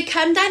 So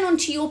come down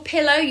onto your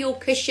pillow, your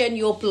cushion,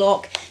 your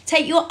block.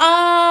 Take your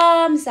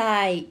arms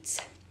out.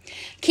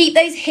 Keep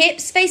those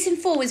hips facing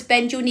forwards,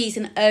 bend your knees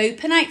and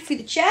open out through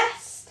the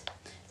chest,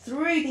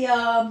 through the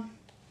arm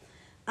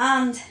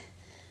and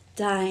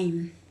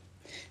down.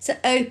 So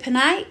open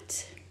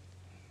out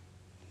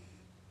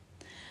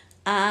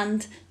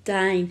and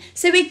down.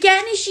 So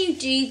again, as you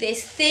do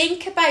this,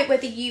 think about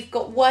whether you've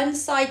got one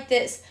side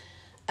that's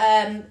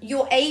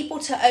you're able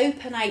to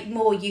open out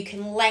more, you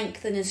can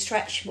lengthen and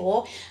stretch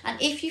more. And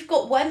if you've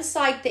got one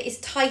side that is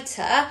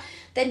tighter,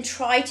 then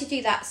try to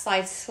do that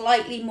side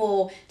slightly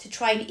more to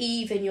try and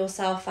even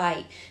yourself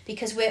out,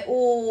 because we're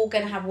all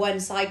going to have one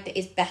side that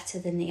is better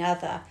than the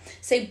other.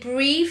 So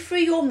breathe through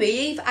your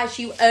move as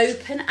you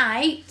open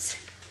out.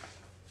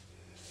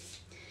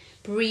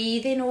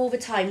 Breathe in all the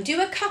time.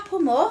 Do a couple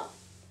more.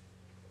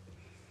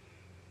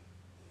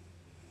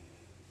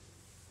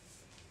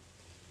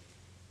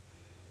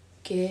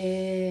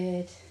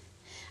 Good.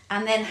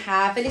 And then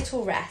have a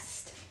little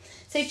rest.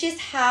 So just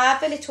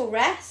have a little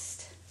rest.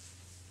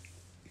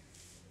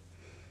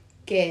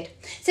 Good.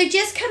 So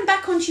just come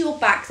back onto your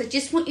back. So I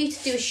just want you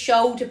to do a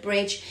shoulder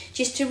bridge,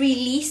 just to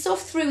release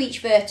off through each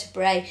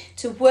vertebrae,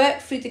 to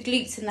work through the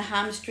glutes and the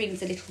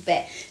hamstrings a little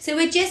bit. So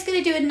we're just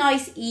going to do a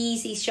nice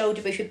easy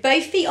shoulder bridge with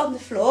both feet on the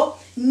floor,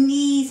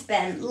 knees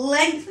bent,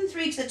 lengthen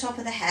through to the top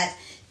of the head,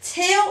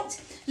 tilt,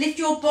 lift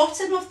your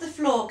bottom off the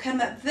floor, come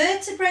up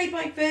vertebrae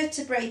by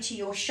vertebrae to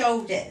your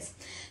shoulders.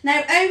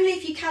 Now only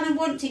if you can and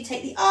want to,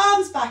 take the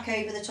arms back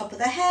over the top of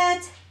the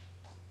head,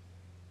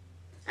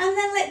 and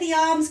then let the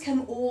arms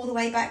come all the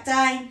way back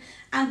down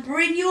and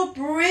bring your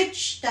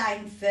bridge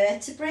down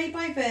vertebrae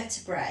by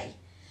vertebrae.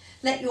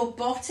 Let your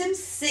bottom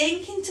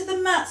sink into the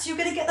mat, so you're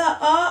going to get that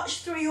arch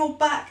through your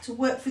back to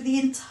work through the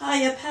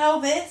entire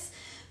pelvis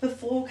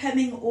before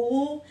coming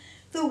all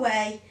the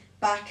way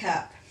back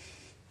up.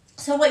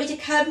 So I want you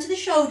to come to the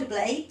shoulder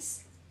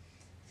blades,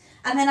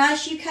 and then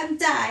as you come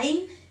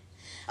down,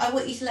 I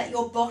want you to let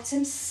your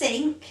bottom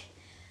sink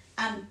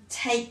and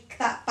take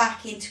that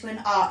back into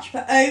an arch,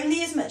 but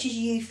only as much as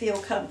you feel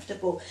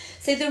comfortable.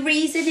 So the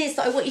reason is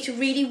that I want you to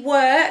really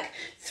work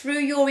through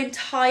your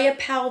entire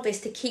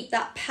pelvis to keep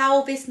that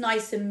pelvis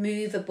nice and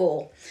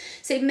movable.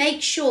 So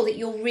make sure that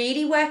you're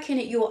really working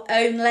at your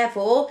own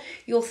level.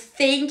 You're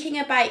thinking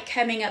about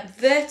coming up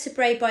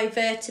vertebrae by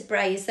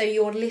vertebrae as though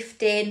you're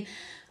lifting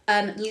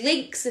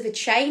links of a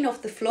chain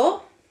off the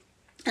floor.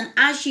 And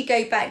as you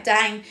go back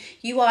down,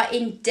 you are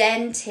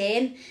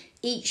indenting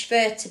each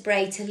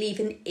vertebrae to leave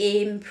an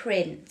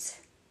imprint.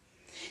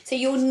 So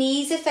your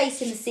knees are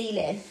facing the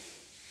ceiling,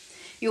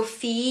 your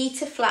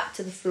feet are flat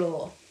to the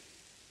floor.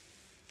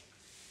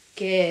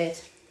 Good.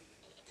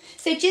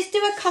 So just do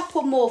a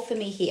couple more for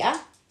me here.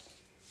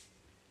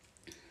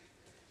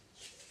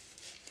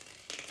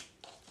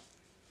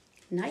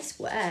 Nice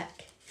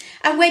work.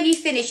 And when you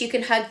finish, you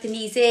can hug the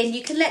knees in,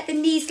 you can let the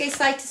knees go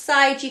side to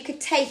side, you could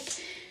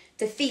take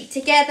the feet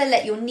together,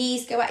 let your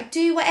knees go out.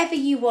 Do whatever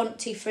you want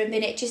to for a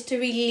minute, just to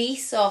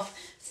release off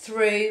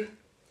through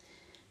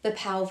the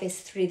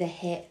pelvis, through the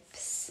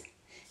hips.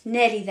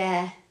 Nearly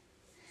there.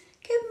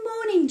 Good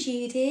morning,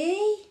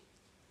 Judy.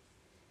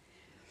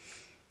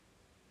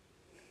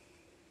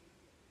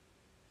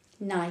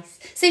 Nice.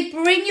 So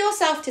bring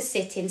yourself to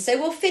sitting. So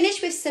we'll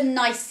finish with some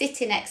nice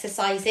sitting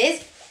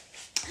exercises.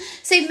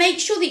 So make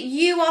sure that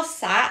you are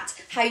sat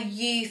how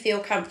you feel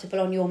comfortable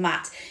on your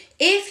mat.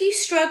 If you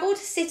struggle to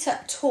sit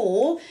up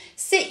tall,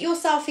 sit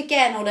yourself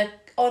again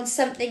on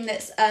something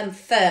that's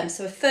firm,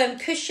 so a firm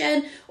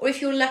cushion, or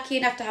if you're lucky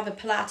enough to have a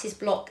Pilates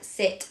block,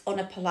 sit on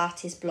a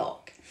Pilates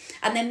block.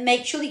 And then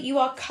make sure that you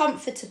are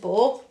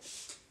comfortable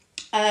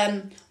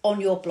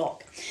on your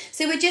block.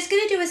 So we're just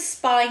going to do a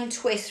spine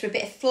twist for a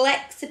bit of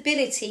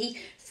flexibility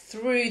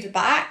through the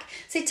back.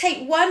 So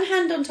take one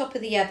hand on top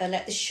of the other,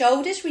 let the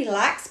shoulders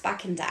relax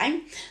back and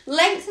down,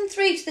 lengthen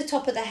through to the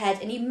top of the head,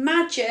 and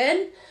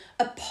imagine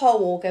a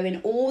pole going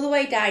all the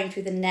way down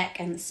through the neck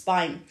and the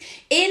spine.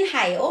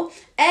 Inhale,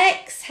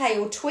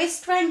 exhale,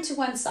 twist round to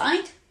one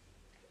side,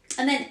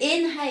 and then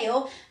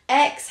inhale,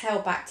 exhale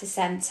back to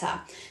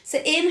center. So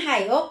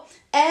inhale,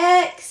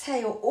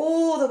 exhale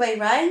all the way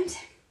round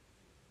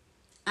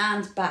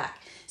and back.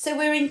 So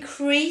we're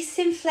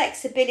increasing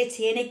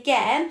flexibility, and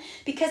again,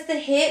 because the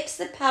hips,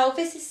 the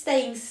pelvis is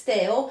staying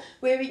still,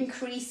 we're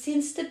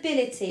increasing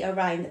stability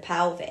around the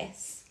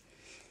pelvis.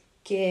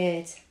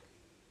 Good.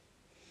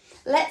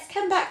 Let's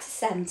come back to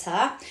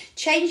centre.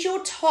 Change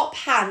your top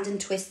hand and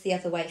twist the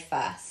other way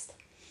first.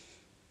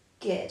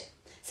 Good.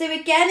 So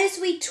again, as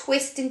we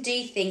twist and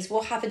do things,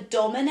 we'll have a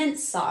dominant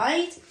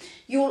side.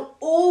 You'll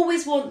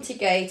always want to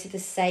go to the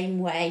same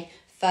way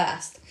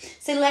first.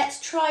 So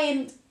let's try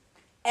and,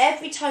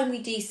 every time we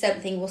do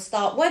something, we'll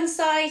start one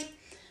side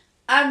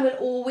and we'll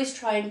always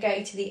try and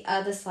go to the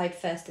other side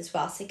first as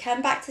well. So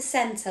come back to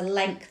centre,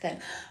 lengthen,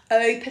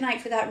 open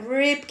out for that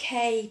rib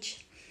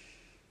cage.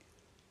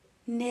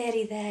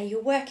 Nearly there,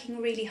 you're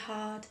working really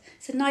hard.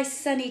 It's a nice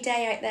sunny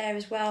day out there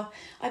as well.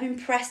 I'm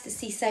impressed to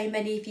see so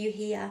many of you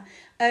here.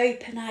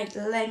 Open out,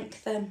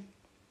 lengthen.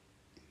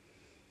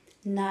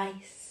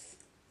 Nice.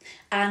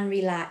 And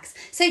relax.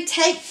 So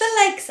take the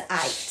legs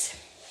out.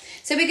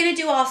 So we're going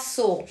to do our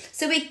saw.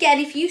 So again,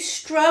 if you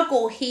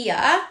struggle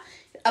here,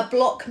 a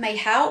block may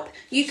help.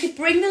 You could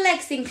bring the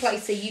legs in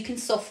closer. You can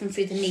soften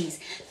through the knees.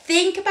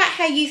 Think about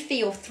how you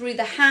feel through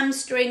the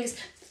hamstrings,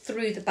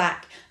 through the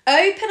back.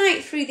 Open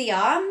out through the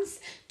arms.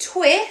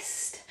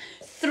 Twist.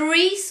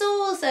 3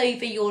 saws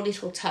over your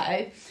little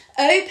toe.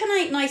 Open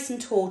out nice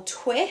and tall.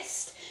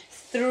 Twist.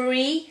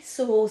 3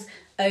 saws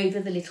over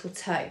the little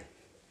toe.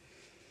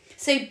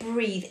 So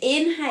breathe.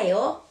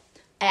 Inhale.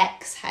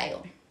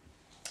 Exhale.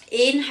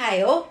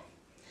 Inhale.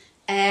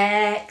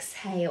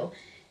 Exhale.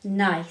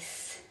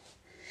 Nice.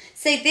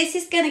 So this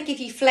is going to give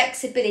you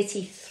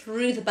flexibility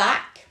through the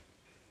back,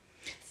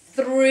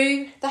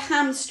 through the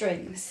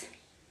hamstrings.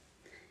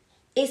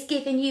 It's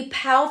giving you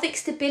pelvic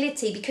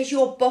stability because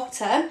your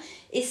bottom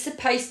is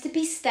supposed to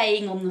be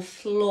staying on the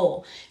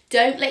floor.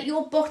 Don't let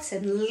your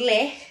bottom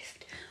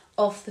lift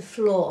off the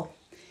floor.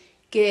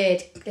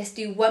 Good. Let's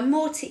do one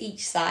more to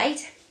each side.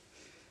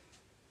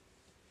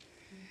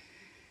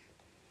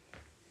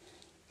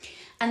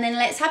 And then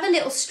let's have a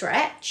little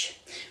stretch.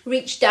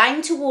 Reach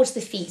down towards the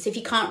feet. So if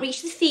you can't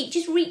reach the feet,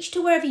 just reach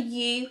to wherever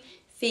you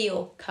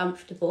feel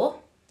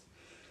comfortable.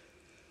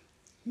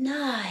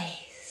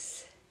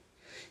 Nice.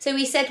 So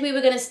we said we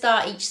were going to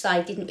start each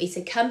side, didn't we?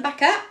 So come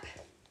back up.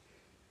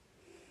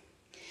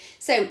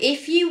 So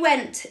if you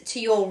went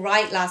to your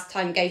right last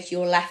time, go to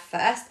your left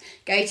first.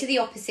 Go to the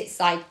opposite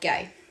side,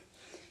 go.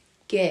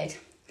 Good.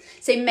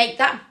 So make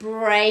that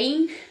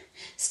brain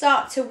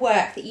start to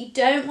work that you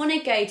don't want to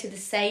go to the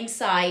same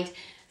side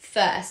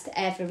first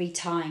every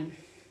time.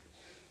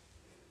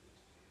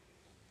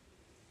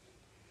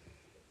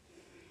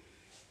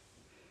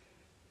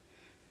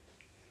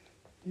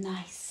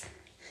 Nice.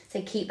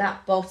 So keep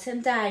that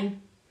bottom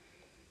down.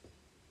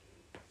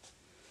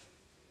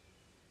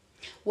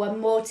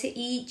 One more to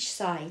each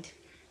side.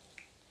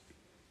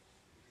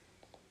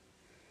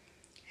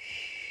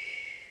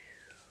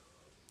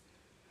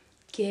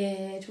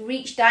 Good.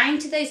 Reach down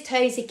to those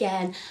toes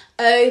again.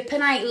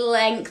 Open out,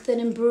 lengthen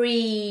and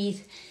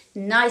breathe.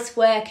 Nice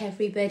work,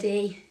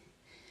 everybody.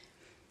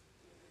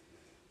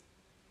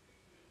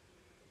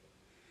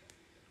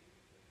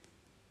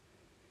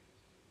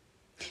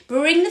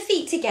 Bring the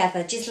feet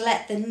together. Just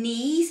let the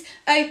knees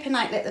open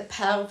out. Let the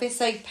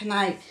pelvis open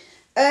out.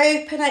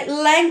 Open out.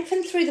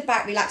 Lengthen through the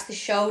back. Relax the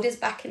shoulders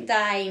back and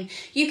down.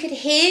 You could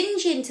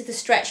hinge into the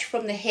stretch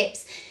from the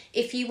hips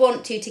if you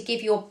want to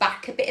give your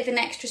back a bit of an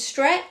extra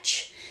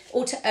stretch,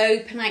 or to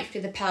open out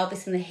through the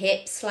pelvis and the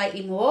hips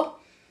slightly more.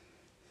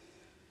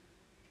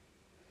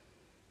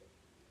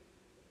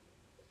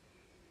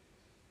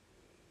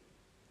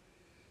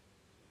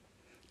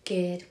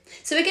 Good.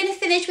 So we're going to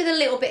finish with a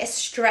little bit of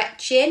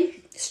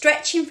stretching.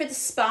 Stretching for the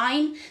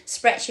spine,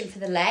 stretching for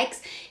the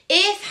legs.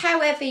 If,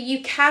 however,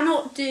 you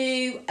cannot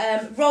do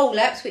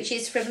roll-ups, which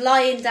is from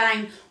lying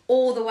down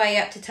all the way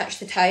up to touch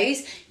the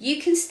toes,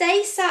 you can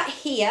stay sat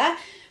here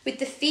with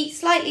the feet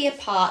slightly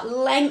apart,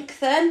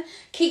 lengthen,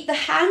 keep the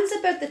hands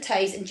above the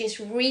toes and just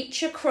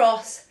reach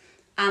across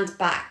and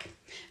back.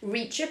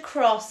 Reach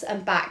across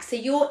and back. So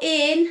you're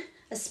in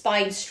a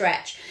spine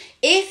stretch.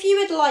 If you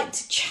would like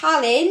to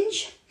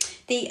challenge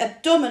the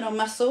abdominal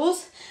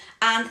muscles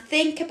and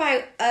think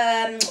about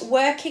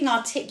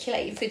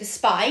articulating through the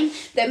spine,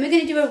 then we're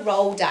going to do a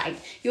roll down.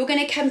 You're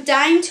going to come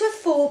down to a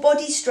full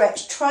body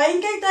stretch. Try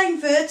and go down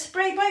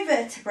vertebrae by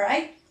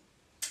vertebrae.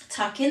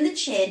 Tuck in the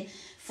chin,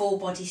 full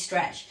body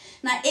stretch.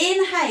 Now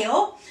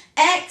inhale,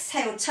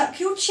 exhale, tuck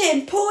your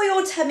chin, pull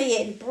your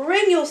tummy in,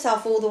 bring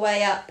yourself all the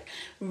way up.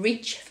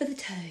 Reach for the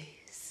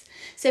toes.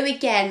 So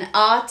again,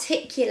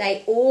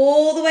 articulate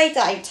all the way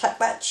down, tuck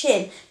that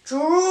chin,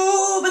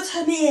 draw the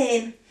tummy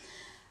in,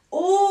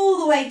 all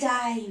the way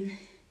down.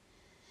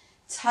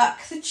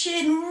 Tuck the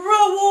chin,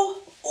 roll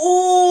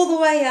all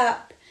the way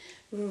up,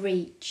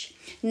 reach.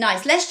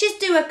 Nice, let's just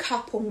do a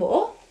couple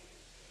more.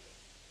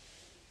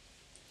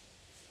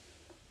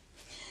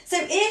 So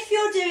if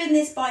you're doing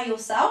this by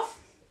yourself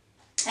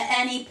at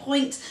any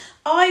point,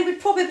 I would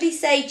probably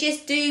say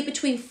just do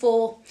between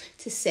 4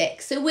 to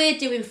 6. So we're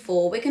doing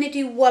 4. We're going to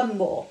do one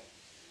more.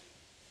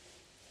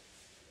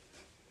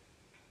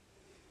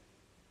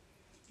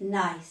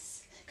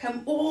 Nice.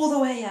 Come all the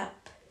way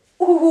up.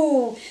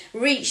 Ooh,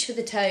 reach for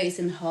the toes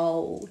and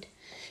hold.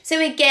 So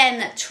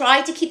again,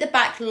 try to keep the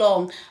back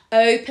long.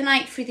 Open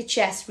out through the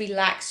chest.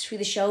 Relax through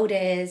the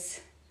shoulders.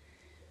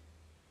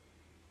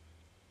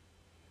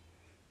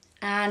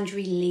 And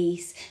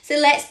release. So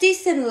let's do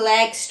some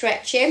leg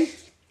stretching.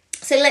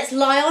 So let's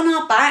lie on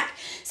our back.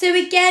 So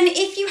again,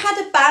 if you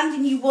had a band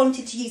and you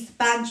wanted to use the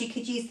band, you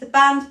could use the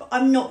band, but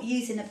I'm not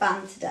using a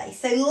band today.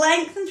 So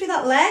lengthen through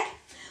that leg.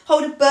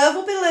 Hold above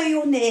or below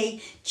your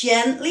knee.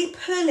 Gently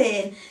pull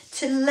in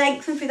to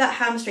lengthen through that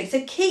hamstring.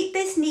 So keep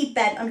this knee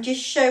bent. I'm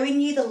just showing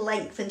you the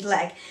lengthened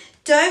leg.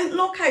 Don't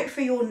lock out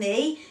for your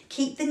knee.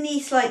 Keep the knee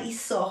slightly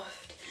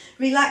soft.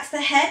 Relax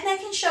the head,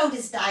 neck and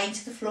shoulders down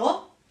to the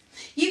floor.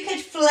 You could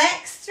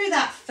flex through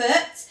that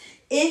foot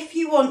if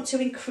you want to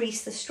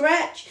increase the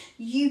stretch.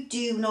 You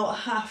do not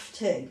have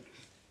to.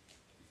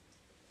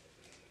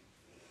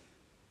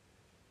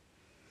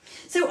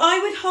 So I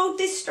would hold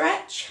this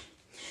stretch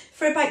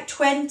for about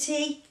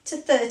 20 to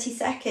 30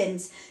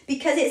 seconds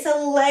because it's a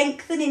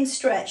lengthening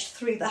stretch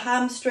through the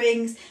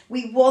hamstrings.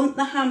 We want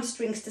the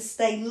hamstrings to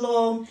stay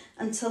long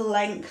and to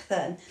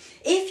lengthen.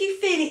 If you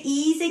feel it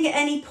easing at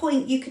any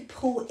point, you could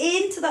pull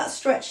into that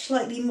stretch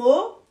slightly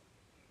more.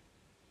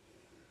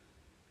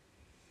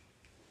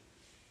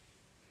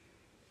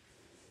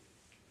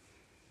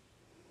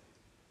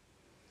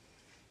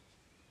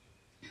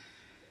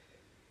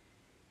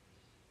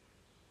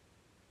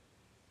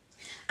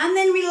 And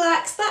then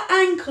relax that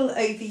ankle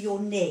over your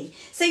knee.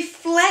 So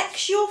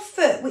flex your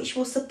foot, which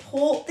will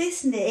support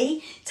this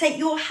knee. Take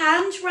your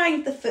hand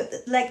round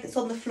the leg that's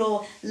on the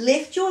floor.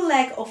 Lift your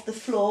leg off the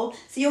floor.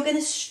 So you're going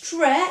to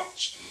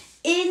stretch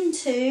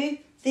into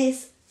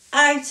this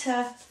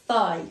outer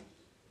thigh,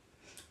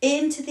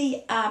 into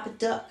the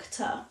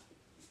abductor.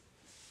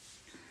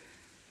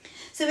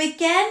 So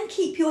again,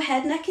 keep your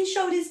head, neck and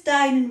shoulders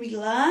down and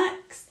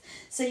relaxed.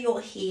 So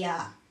you're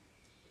here.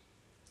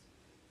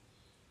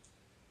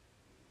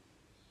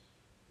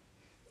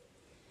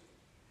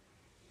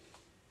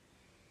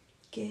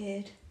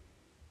 Good.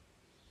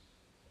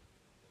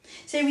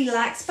 So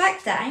relax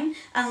back down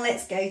and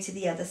let's go to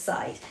the other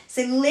side.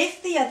 So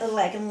lift the other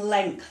leg and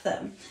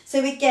lengthen.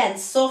 So again,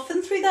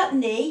 soften through that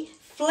knee,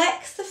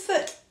 flex the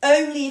foot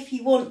only if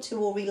you want to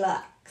or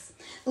relax.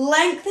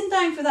 Lengthen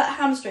down for that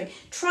hamstring.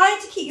 Try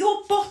to keep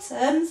your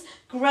bottoms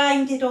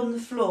grounded on the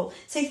floor.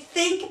 So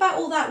think about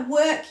all that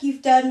work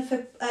you've done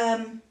for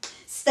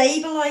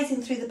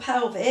stabilising through the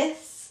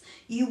pelvis.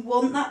 You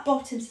want that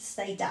bottom to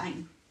stay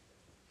down.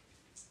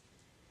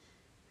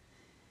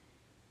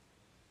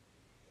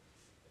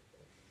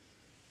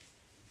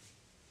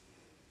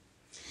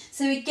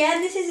 So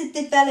again, this is a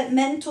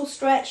developmental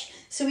stretch.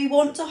 So we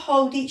want to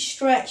hold each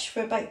stretch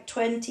for about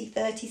 20,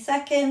 30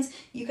 seconds.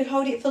 You can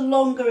hold it for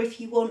longer if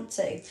you want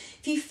to.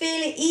 If you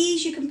feel it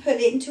ease, you can pull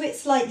into it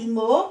slightly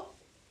more.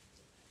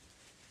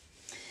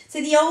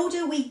 So the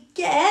older we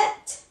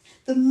get,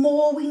 the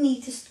more we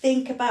need to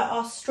think about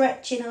our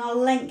stretching and our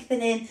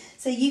lengthening.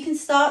 So you can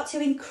start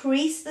to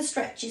increase the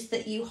stretches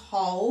that you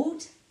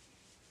hold.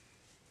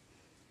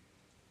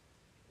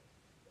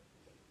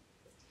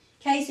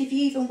 Okay, so if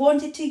you even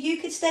wanted to, you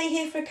could stay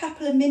here for a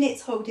couple of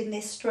minutes holding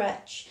this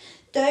stretch.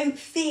 Don't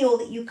feel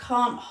that you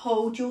can't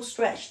hold your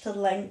stretch to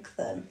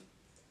lengthen.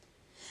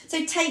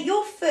 So take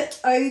your foot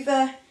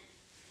over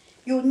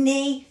your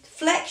knee,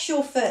 flex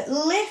your foot,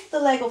 lift the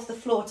leg off the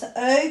floor to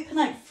open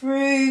out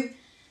through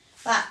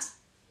that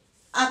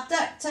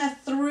abductor,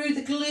 through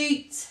the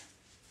glute.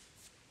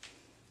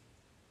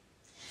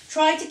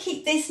 Try to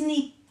keep this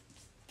knee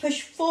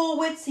pushed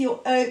forward so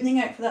you're opening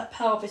out for that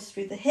pelvis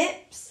through the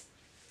hips.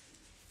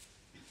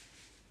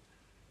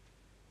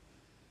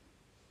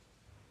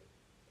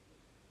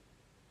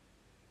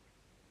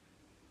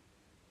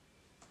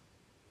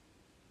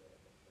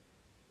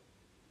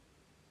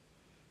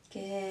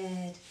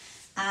 Good.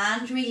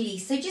 And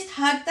release. So just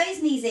hug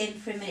those knees in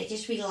for a minute.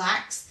 Just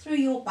relax through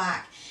your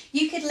back.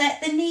 You could let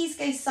the knees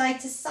go side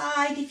to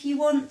side if you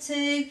want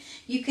to.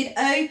 You could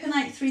open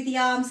out through the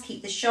arms,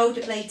 keep the shoulder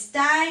blades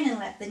down and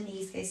let the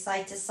knees go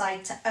side to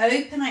side to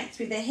open out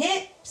through the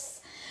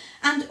hips.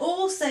 And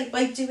also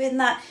by doing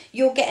that,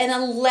 you're getting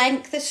a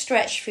length of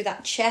stretch through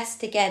that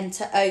chest again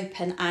to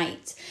open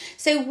out.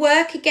 So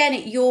work again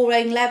at your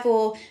own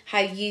level, how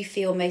you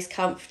feel most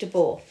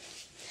comfortable.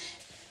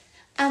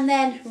 And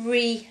then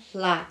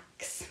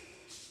relax.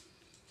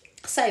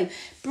 So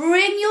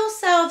bring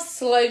yourself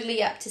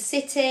slowly up to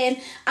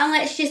sitting and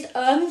let's just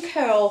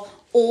uncurl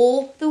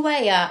all the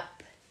way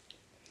up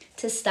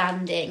to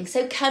standing.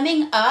 So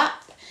coming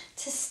up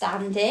to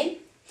standing.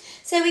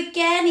 So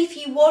again, if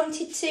you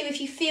wanted to, if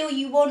you feel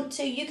you want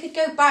to, you could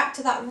go back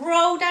to that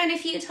roll down a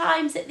few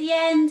times at the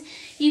end.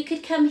 You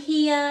could come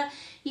here.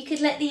 You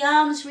could let the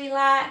arms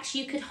relax,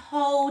 you could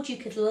hold, you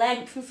could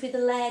lengthen through the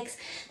legs.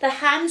 The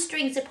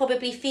hamstrings are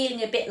probably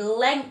feeling a bit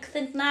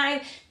lengthened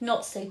now,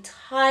 not so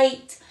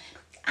tight.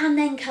 And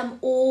then come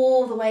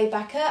all the way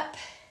back up.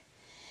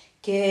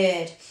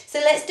 Good. So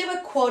let's do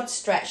a quad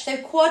stretch. So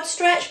quad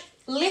stretch,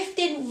 lift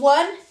in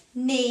one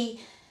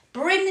knee,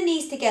 bring the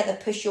knees together,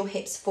 push your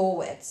hips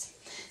forwards.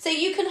 So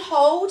you can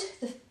hold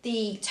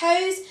the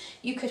toes,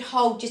 you could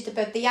hold just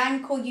above the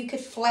ankle, you could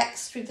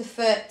flex through the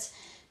foot.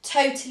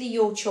 Totally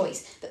your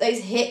choice, but those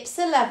hips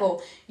are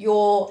level,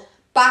 your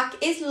back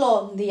is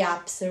long, the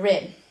abs are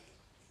in.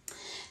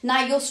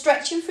 Now you're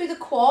stretching through the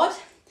quad.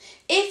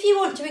 If you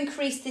want to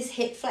increase this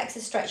hip flexor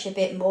stretch a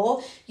bit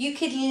more, you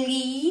could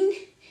lean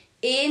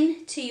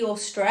into your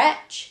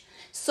stretch,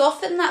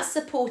 soften that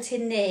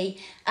supporting knee,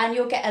 and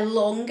you'll get a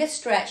longer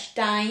stretch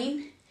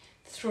down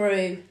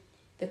through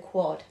the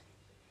quad.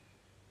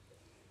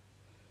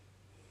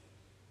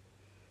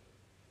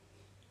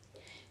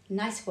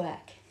 Nice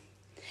work.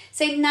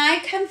 So now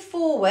come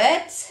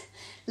forward,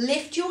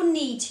 lift your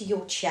knee to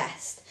your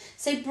chest.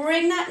 So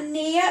bring that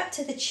knee up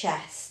to the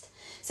chest.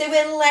 So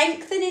we're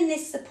lengthening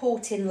this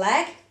supporting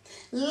leg,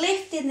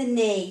 lifting the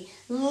knee,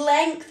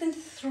 lengthen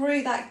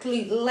through that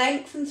glute,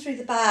 lengthen through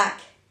the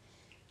back.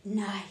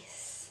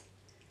 Nice.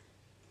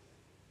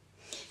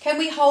 Can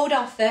we hold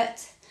our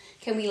foot?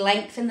 can we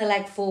lengthen the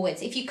leg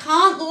forwards. If you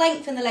can't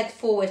lengthen the leg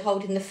forward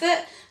holding the foot,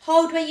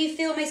 hold where you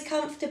feel most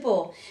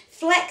comfortable.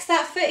 Flex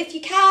that foot if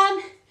you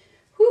can.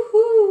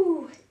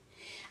 Woohoo!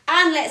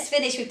 And let's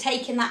finish with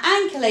taking that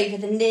ankle over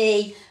the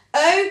knee.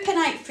 Open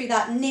out through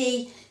that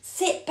knee.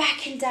 Sit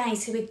back and down.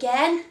 So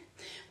again,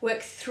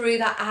 work through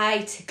that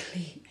eye to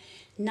clean.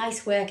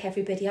 Nice work,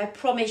 everybody. I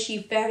promise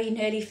you very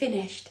nearly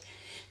finished.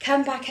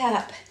 Come back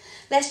up.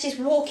 Let's just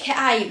walk it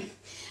out.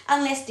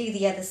 And let's do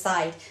the other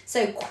side.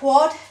 So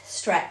quad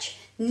stretch.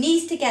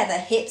 Knees together,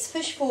 hips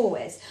push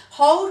forwards.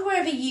 Hold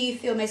wherever you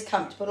feel most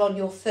comfortable on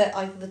your foot,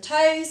 either the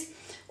toes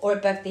or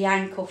above the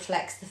ankle.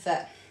 Flex the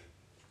foot.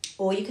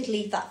 Or you could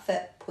leave that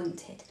foot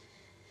pointed.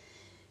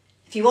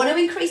 If you want to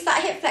increase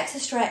that hip flexor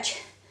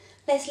stretch,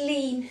 let's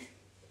lean.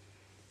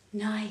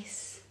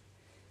 Nice.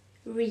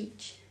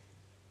 Reach.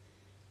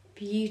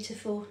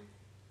 Beautiful.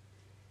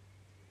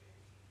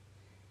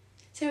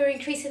 So we're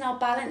increasing our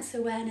balance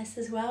awareness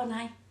as well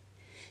now.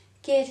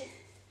 Good.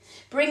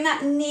 Bring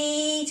that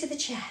knee to the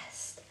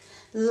chest.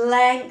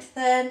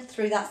 Lengthen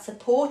through that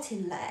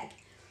supporting leg.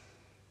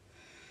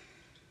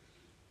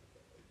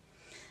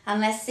 And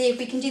let's see if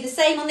we can do the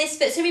same on this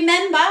foot. So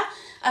remember,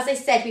 as I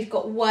said, we've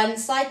got one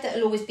side that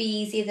will always be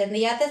easier than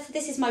the other. So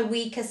this is my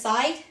weaker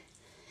side,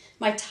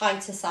 my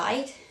tighter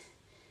side.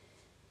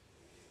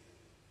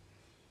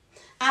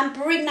 And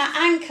bring that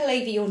ankle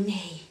over your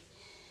knee.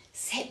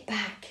 Sit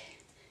back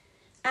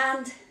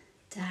and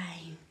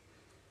down.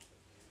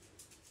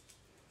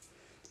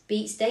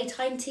 Beats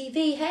daytime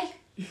TV, hey?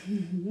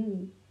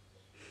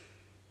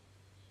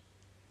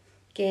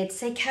 Good,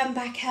 so come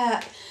back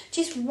up.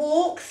 Just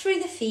walk through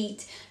the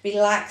feet,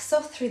 relax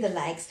off through the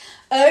legs,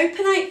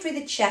 open out through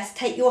the chest,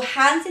 take your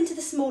hands into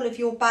the small of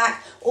your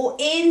back or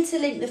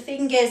interlink the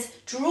fingers,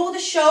 draw the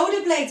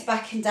shoulder blades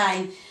back and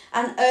down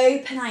and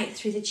open out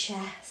through the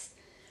chest.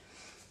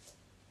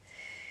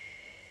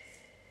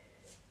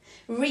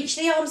 Reach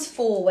the arms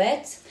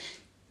forward,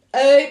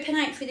 open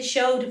out through the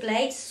shoulder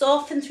blades,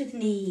 soften through the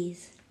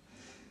knees.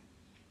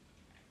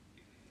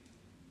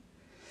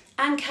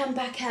 And come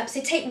back up. So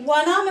take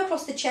one arm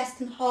across the chest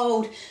and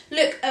hold.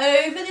 Look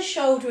over the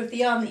shoulder of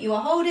the arm that you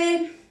are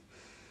holding.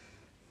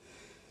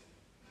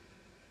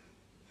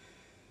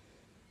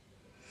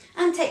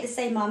 And take the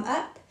same arm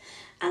up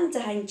and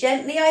down.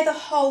 Gently either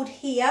hold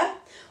here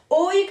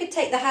or you could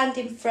take the hand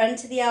in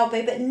front of the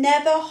elbow, but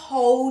never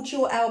hold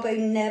your elbow,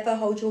 never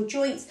hold your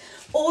joints.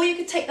 Or you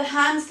could take the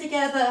hands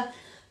together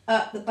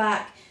up the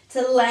back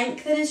to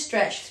lengthen and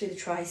stretch through the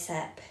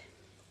tricep.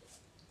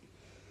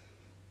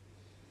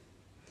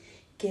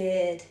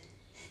 Good.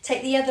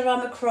 Take the other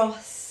arm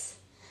across.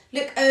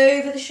 Look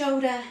over the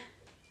shoulder.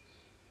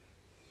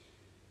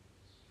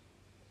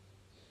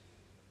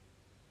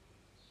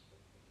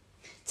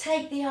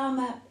 Take the arm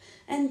up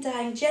and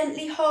down.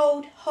 Gently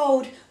hold,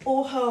 hold,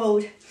 or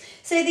hold.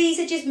 So these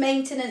are just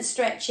maintenance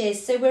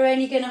stretches. So we're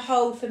only going to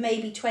hold for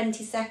maybe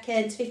 20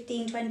 seconds,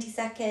 15, 20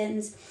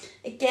 seconds.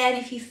 Again,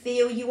 if you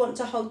feel you want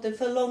to hold them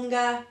for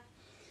longer,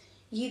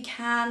 you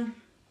can.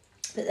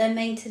 But they're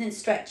maintenance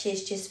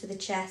stretches just for the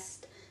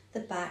chest, the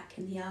back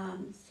and the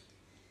arms.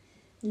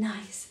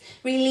 Nice.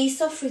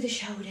 Release off through the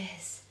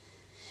shoulders.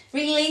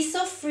 Release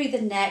off through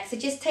the neck. So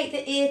just take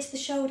the ear to the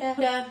shoulder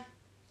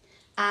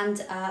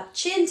and up,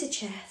 chin to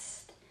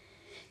chest.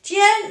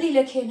 Gently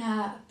looking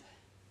up,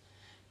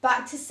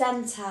 back to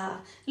center.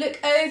 Look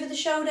over the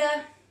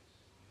shoulder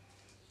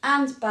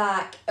and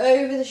back,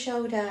 over the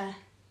shoulder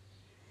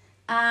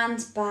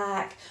and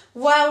back.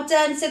 Well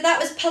done. So that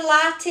was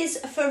Pilates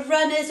for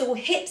runners or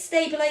hip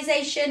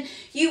stabilisation.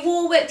 You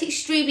all worked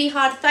extremely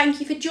hard. Thank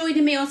you for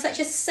joining me on such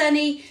a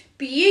sunny,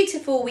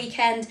 beautiful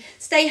weekend.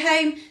 Stay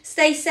home,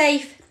 stay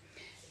safe.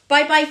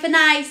 Bye bye for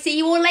now. See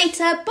you all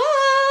later.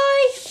 Bye.